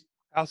Thieves?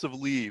 House of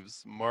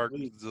Leaves. Mark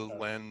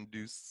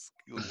Zelanduslo,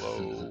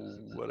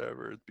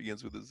 whatever. It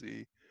begins with a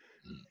Z.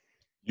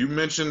 You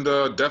mentioned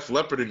Def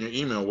Leppard in your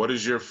email. What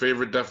is your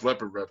favorite Def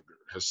Leppard record?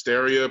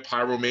 hysteria,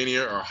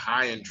 pyromania, or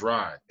high and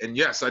dry? And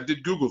yes, I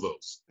did Google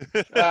those.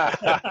 You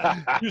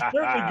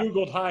certainly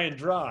Googled high and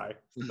dry.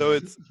 So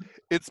it's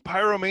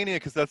pyromania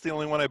because that's the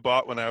only one I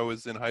bought when I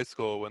was in high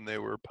school when they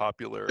were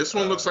popular. This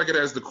one looks like it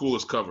has the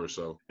coolest cover.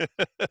 So,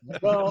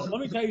 well,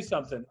 let me tell you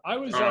something. I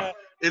was at.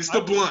 It's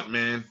the blunt,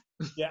 man.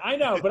 Yeah, I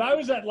know, but I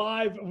was at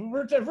Live.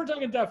 We're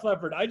talking Def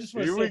Leppard. I just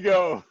want to say. Here we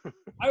go.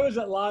 I was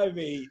at Live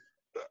 8,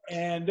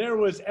 and there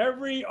was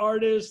every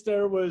artist.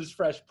 There was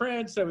Fresh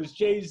Prince. There was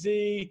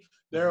Jay-Z.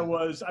 There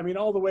was, I mean,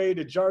 all the way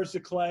to Jars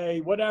of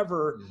Clay.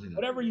 Whatever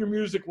your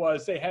music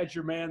was, they had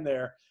your man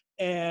there.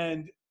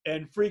 And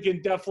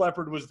freaking Def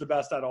Leppard was the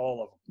best out of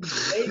all of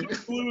them. They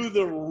flew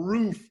the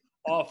roof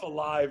off of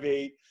Live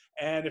 8.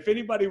 And if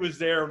anybody was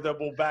there that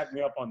will back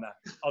me up on that,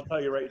 I'll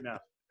tell you right now.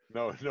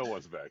 No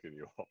one's backing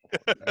you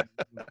up.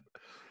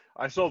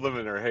 I saw them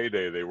in their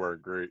heyday. They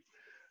weren't great.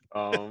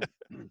 So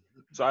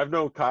I've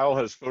known Kyle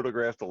has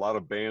photographed a lot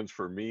of bands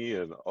for me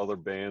and other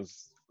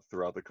bands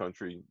throughout the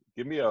country.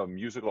 Give me a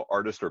musical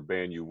artist or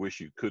band you wish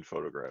you could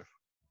photograph.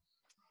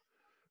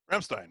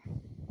 Rammstein.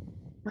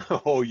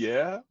 Oh,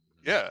 yeah?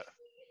 Yeah.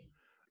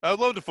 I'd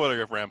love to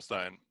photograph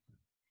Rammstein.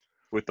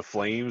 With the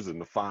flames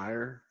and the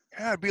fire?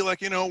 Yeah, I'd be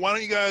like, why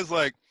don't you guys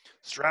like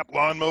strap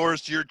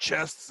lawnmowers to your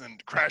chests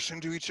and crash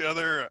into each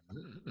other?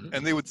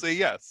 And they would say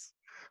yes.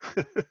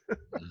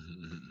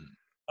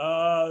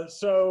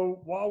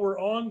 So while we're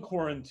on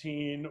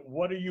quarantine,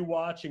 what are you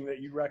watching that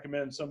you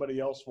recommend somebody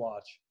else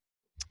watch?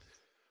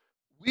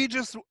 I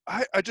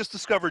just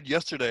discovered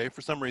yesterday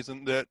for some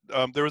reason that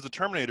there was a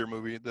Terminator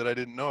movie that I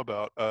didn't know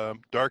about,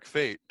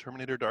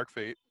 Terminator Dark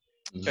Fate.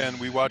 And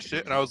we watched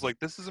it and I was like,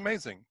 this is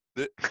amazing.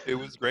 It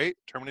was great.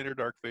 Terminator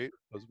Dark Fate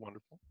was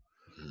wonderful.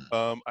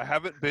 I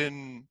haven't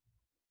been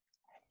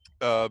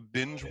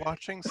binge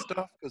watching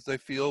stuff because I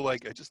feel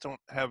like I just don't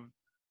have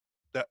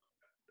that.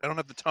 I don't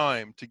have the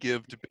time to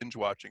give to binge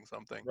watching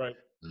something. Right.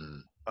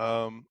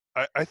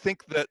 I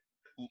think that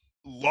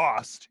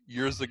Lost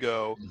years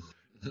ago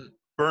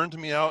burned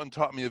me out and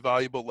taught me a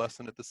valuable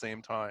lesson at the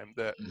same time.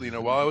 That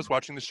while I was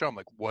watching the show, I'm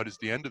like, what is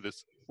the end of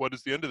this? What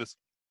is the end of this?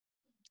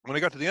 When I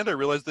got to the end, I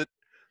realized that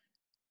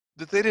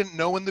they didn't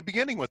know in the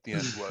beginning what the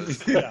end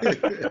was.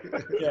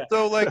 Yeah.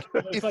 So like,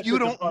 It's if you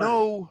don't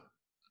know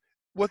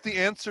what the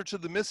answer to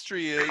the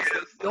mystery is,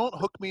 don't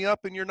hook me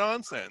up in your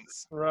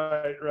nonsense.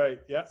 Right.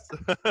 Yeah.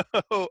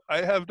 So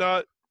I have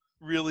not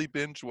really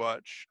binge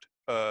watched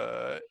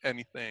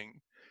anything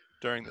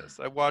during this.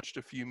 I watched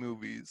a few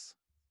movies.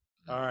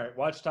 All right.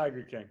 Watch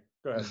Tiger King.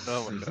 Go ahead.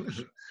 Oh my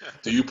gosh.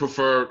 Do you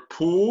prefer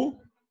pool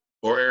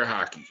or air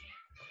hockey?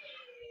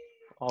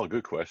 Oh,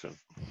 good question.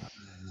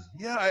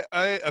 Yeah,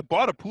 I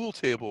bought a pool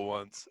table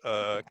once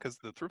because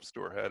the thrift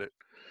store had it,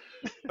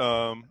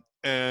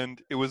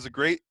 and it was a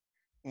great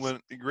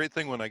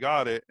thing when I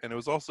got it, and it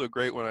was also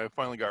great when I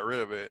finally got rid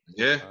of it.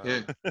 Yeah.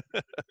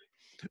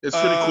 It's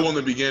pretty cool in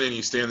the beginning.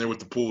 You stand there with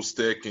the pool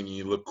stick and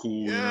you look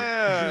cool.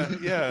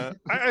 Yeah.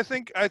 I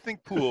think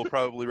pool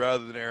probably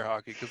rather than air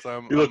hockey because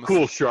You look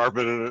cool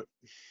sharpening it.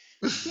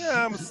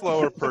 Yeah, I'm a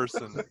slower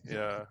person.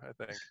 Yeah, I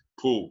think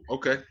Pool.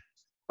 Okay.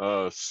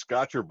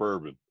 Scotch or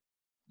bourbon?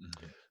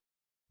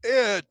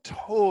 It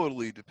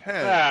totally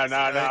depends.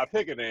 Nah.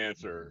 Pick an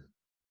answer.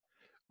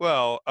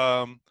 Well,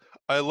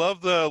 I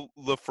love the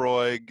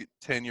Lefroy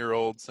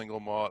 10-year-old single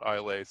malt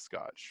Islay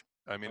Scotch.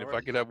 I mean, if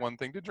I could have one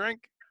thing to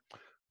drink,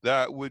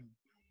 that would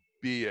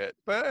be it.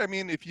 But I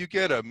mean, if you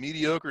get a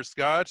mediocre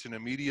Scotch and a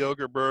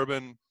mediocre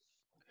bourbon,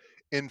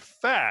 in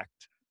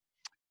fact,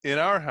 in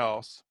our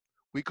house,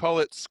 we call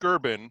it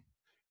skirbin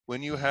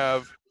when you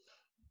have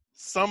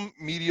some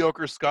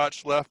mediocre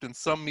Scotch left and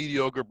some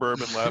mediocre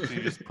bourbon left, and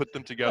you just put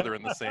them together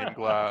in the same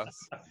glass.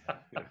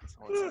 So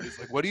it's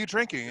like, what are you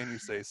drinking? And you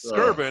say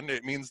skirbin.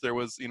 It means there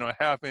was, a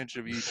half inch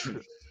of each.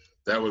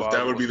 That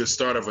would be the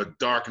start of a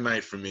dark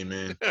night for me,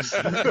 man.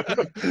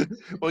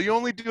 Well, you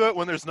only do it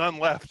when there's none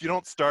left. You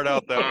don't start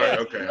out that way. All right,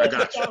 okay, I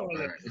got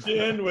you.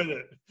 You end with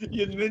it,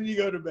 and then you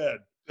go to bed.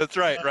 That's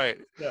right.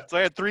 Yeah. So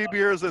I had 3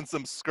 beers and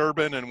some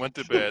skirbin and went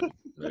to bed.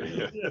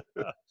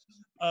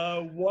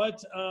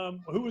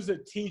 Who was a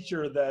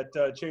teacher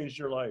that changed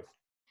your life?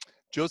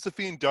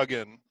 Josephine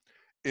Duggan.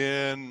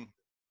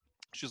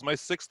 She's my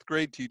 6th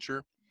grade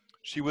teacher.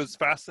 She was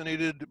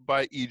fascinated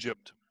by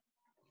Egypt.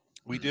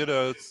 We did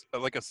a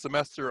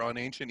semester on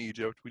ancient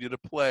Egypt. We did a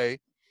play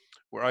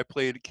where I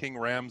played King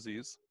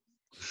Ramses.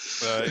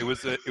 It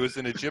was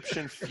an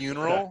Egyptian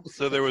funeral,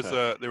 so there was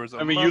a.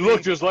 I mean, you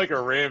look just like a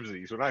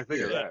Ramses when I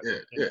think of that.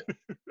 Yeah.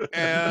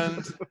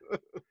 And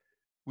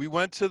we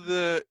went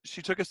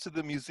she took us to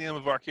the Museum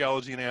of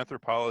Archaeology and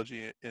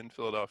Anthropology in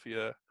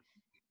Philadelphia,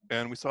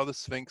 and we saw the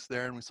Sphinx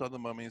there, and we saw the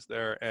mummies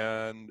there,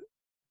 and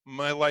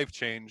my life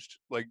changed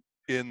like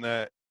in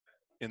that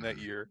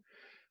year.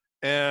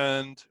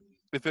 And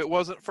if it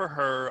wasn't for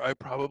her, I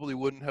probably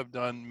wouldn't have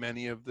done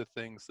many of the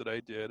things that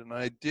I did. And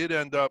I did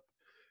end up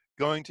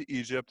going to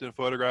Egypt and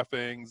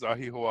photographing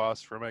Zahi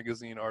Hawass for a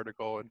magazine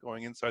article and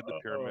going inside the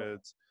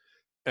pyramids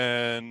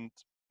and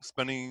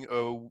spending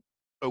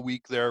a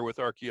week there with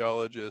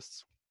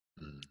archaeologists.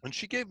 And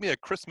she gave me a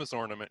Christmas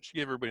ornament. She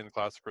gave everybody in the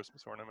class a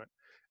Christmas ornament,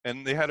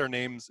 and they had our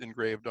names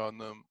engraved on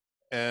them.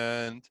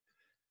 And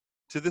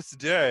to this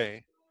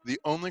day, the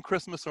only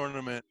Christmas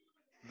ornament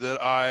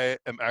that I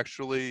am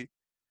actually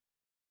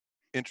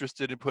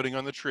interested in putting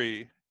on the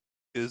tree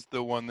is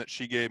the one that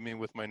she gave me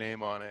with my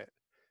name on it.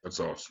 That's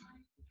awesome.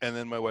 And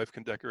then my wife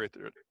can decorate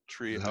the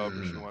tree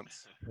however she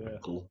wants. Yeah.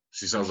 Cool.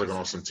 She sounds like an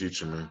awesome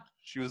teacher, man.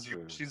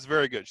 She's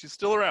very good. She's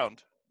still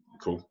around.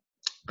 Cool.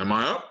 Am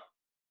I up?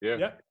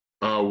 Yeah.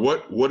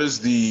 What is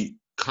the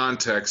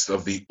context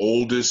of the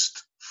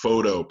oldest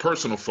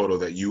personal photo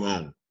that you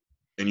own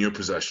in your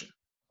possession?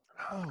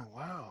 Oh,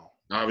 wow.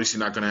 Obviously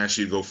not going to ask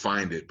you to go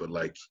find it, but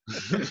like.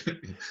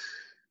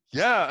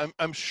 Yeah,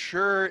 I'm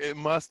sure it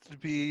must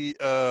be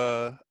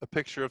a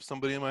picture of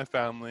somebody in my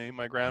family.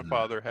 My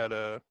grandfather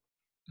had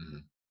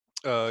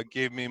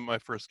gave me my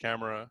first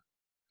camera.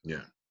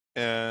 Yeah.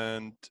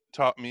 And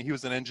taught me. He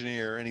was an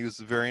engineer, and he was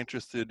very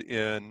interested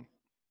in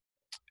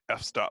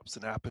f-stops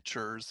and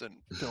apertures and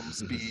film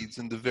speeds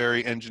and the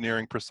very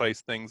engineering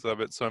precise things of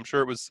it. So I'm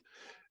sure it was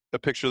a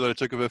picture that I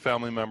took of a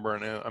family member,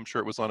 and I'm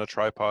sure it was on a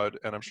tripod,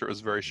 and I'm sure it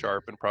was very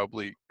sharp and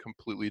probably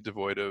completely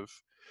devoid of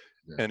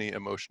any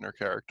emotion or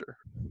character.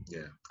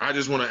 Yeah. I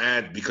just want to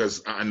add,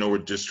 because I know we're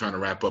just trying to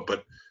wrap up,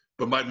 but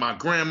my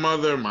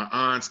grandmother, my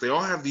aunts, they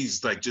all have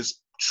these like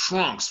just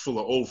trunks full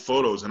of old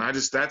photos, and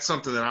that's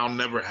something that I'll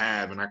never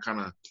have, and I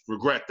kind of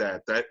regret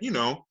that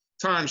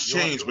times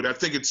change, but I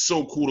think it's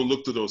so cool to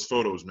look through those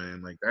photos,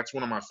 man. Like that's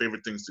one of my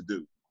favorite things to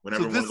do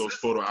whenever one of those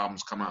photo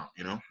albums come out,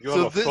 You have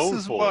a phone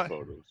full of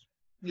photos.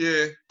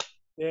 Yeah,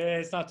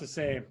 it's not the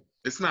same.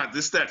 It's not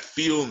this that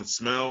feel and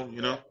smell,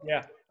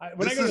 Yeah.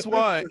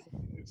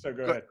 So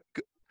go ahead.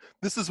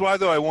 This is why,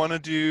 though, I want to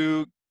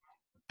do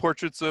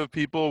portraits of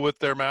people with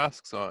their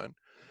masks on,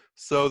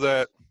 so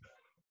that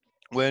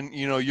when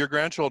your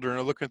grandchildren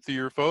are looking through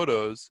your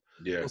photos,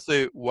 they'll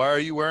say, "Why are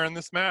you wearing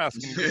this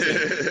mask?" And you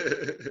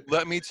say,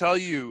 "Let me tell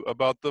you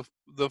about the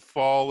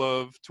fall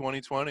of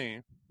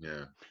 2020."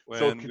 Yeah.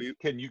 So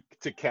can you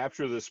to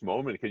capture this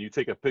moment? Can you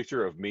take a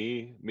picture of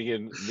me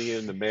and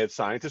the mad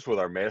scientist with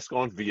our mask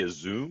on via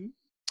Zoom?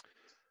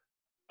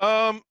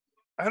 I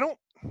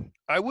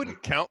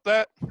wouldn't count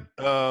that.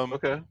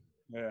 Okay.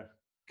 Yeah.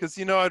 Because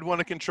I'd want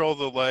to control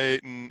the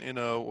light and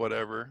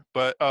whatever.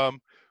 But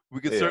we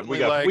could certainly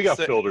we got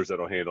filters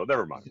that'll handle.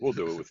 Never mind. We'll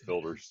do it with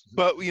filters.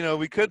 But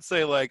we could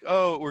say like,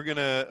 oh, we're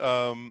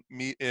gonna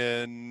meet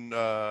in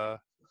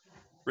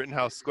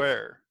Rittenhouse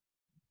Square,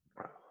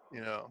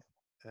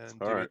 and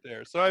do it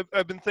there. So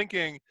I've been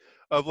thinking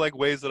of like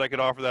ways that I could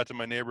offer that to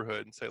my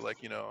neighborhood and say like,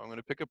 I'm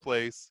gonna pick a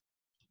place,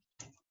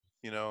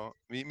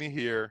 meet me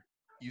here.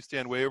 You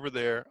stand way over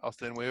there. I'll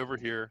stand way over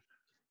here.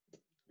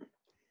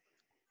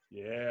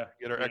 Yeah.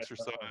 Get our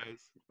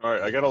exercise. All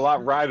right, I got a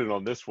lot riding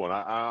on this one.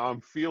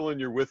 I'm feeling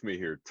you're with me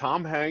here.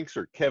 Tom Hanks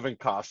or Kevin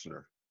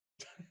Costner?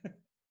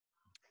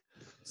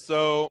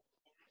 So,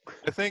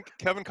 I think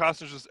Kevin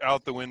Costner's just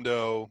out the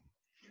window.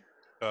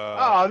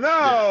 Oh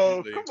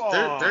no! Come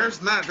on.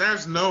 That's not a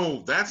thing,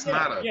 man. That's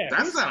not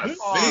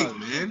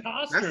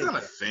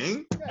a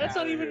thing. That's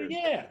not even.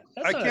 Yeah.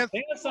 That's not a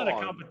thing. That's not a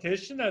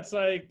competition. That's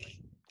like.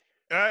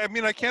 I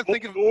mean, I can't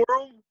think of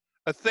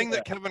a thing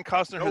that Kevin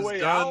Costner has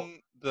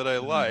done that I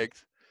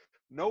liked.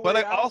 But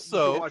I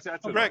also,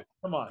 Greg,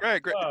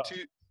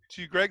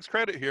 to Greg's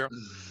credit here,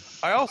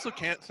 I also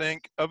can't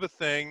think of a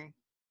thing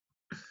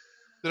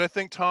that I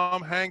think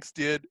Tom Hanks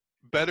did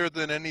better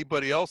than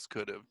anybody else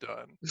could have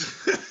done.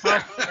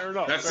 Fair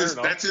enough.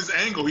 That's his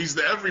angle. He's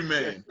the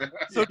everyman.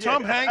 So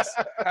Tom Hanks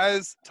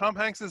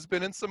has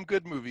been in some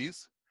good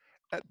movies,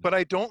 but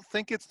I don't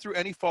think it's through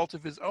any fault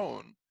of his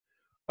own.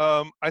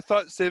 I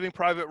thought Saving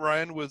Private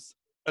Ryan was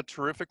a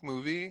terrific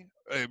movie.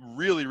 I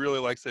really, really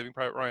like Saving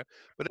Private Ryan.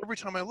 But every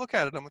time I look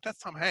at it, I'm like, that's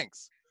Tom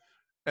Hanks.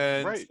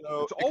 And right.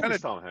 So it's always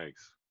Tom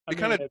Hanks. It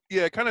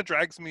kind of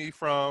drags me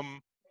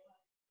from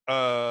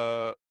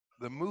the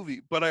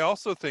movie. But I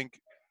also think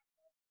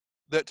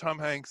that Tom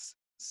Hanks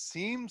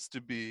seems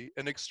to be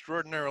an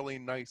extraordinarily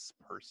nice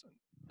person.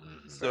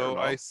 So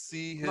I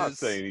see his. I'm not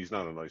saying he's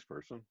not a nice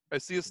person. I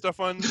see his stuff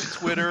on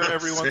Twitter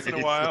every once in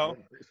a while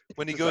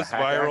when he goes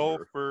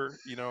viral for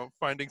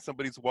finding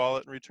somebody's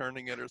wallet and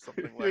returning it or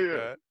something like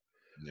that.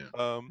 Yeah.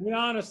 I mean,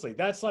 honestly,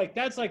 that's like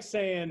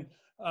saying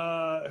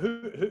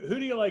who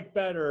do you like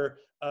better,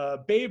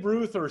 Babe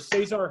Ruth or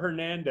Cesar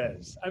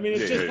Hernandez? I mean,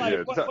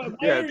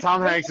 it's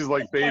Tom Hanks is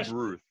like Babe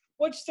Ruth.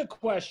 What's the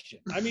question?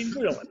 I mean,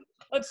 really.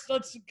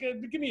 Let's give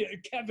me a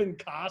Kevin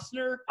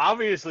Costner.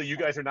 Obviously, you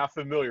guys are not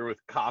familiar with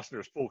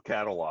Costner's full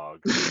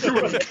catalog.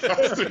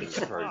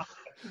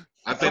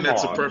 I think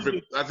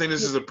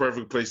this is a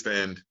perfect place to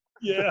end.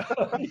 Yeah,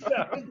 I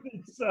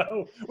think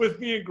so.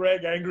 With me and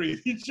Greg angry at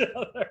each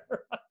other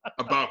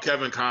about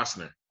Kevin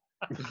Costner.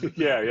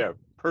 Yeah,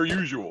 per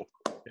usual.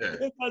 Yeah.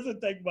 It doesn't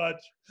take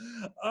much.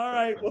 All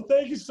right. Well,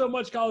 thank you so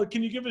much, Colin.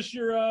 Can you give us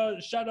your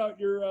shout out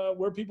your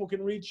where people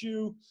can reach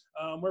you,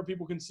 where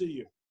people can see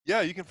you?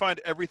 Yeah, you can find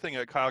everything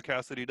at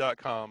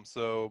kylecassidy.com.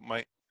 So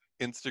my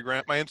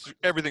Instagram,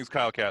 everything's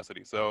Kyle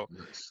Cassidy. So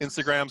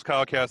Instagram's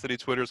Kyle Cassidy,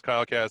 Twitter's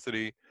Kyle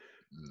Cassidy.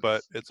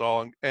 but it's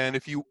all. And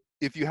if you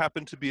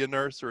happen to be a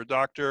nurse or a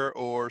doctor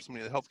or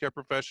somebody in the healthcare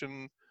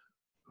profession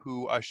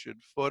who I should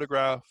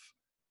photograph,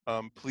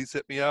 please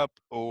hit me up.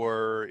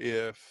 Or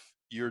if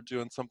you're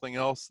doing something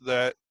else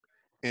that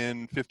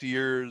in 50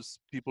 years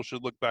people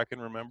should look back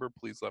and remember,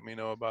 please let me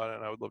know about it,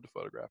 and I would love to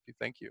photograph you.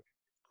 Thank you.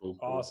 Cool.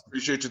 Awesome.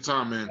 Appreciate your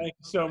time, man. Thank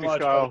you so Thanks,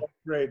 much. Kyle. That's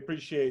great.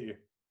 Appreciate you.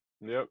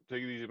 Yep.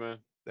 Take it easy, man.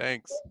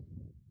 Thanks.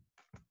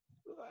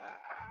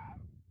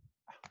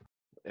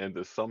 And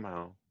this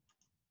somehow.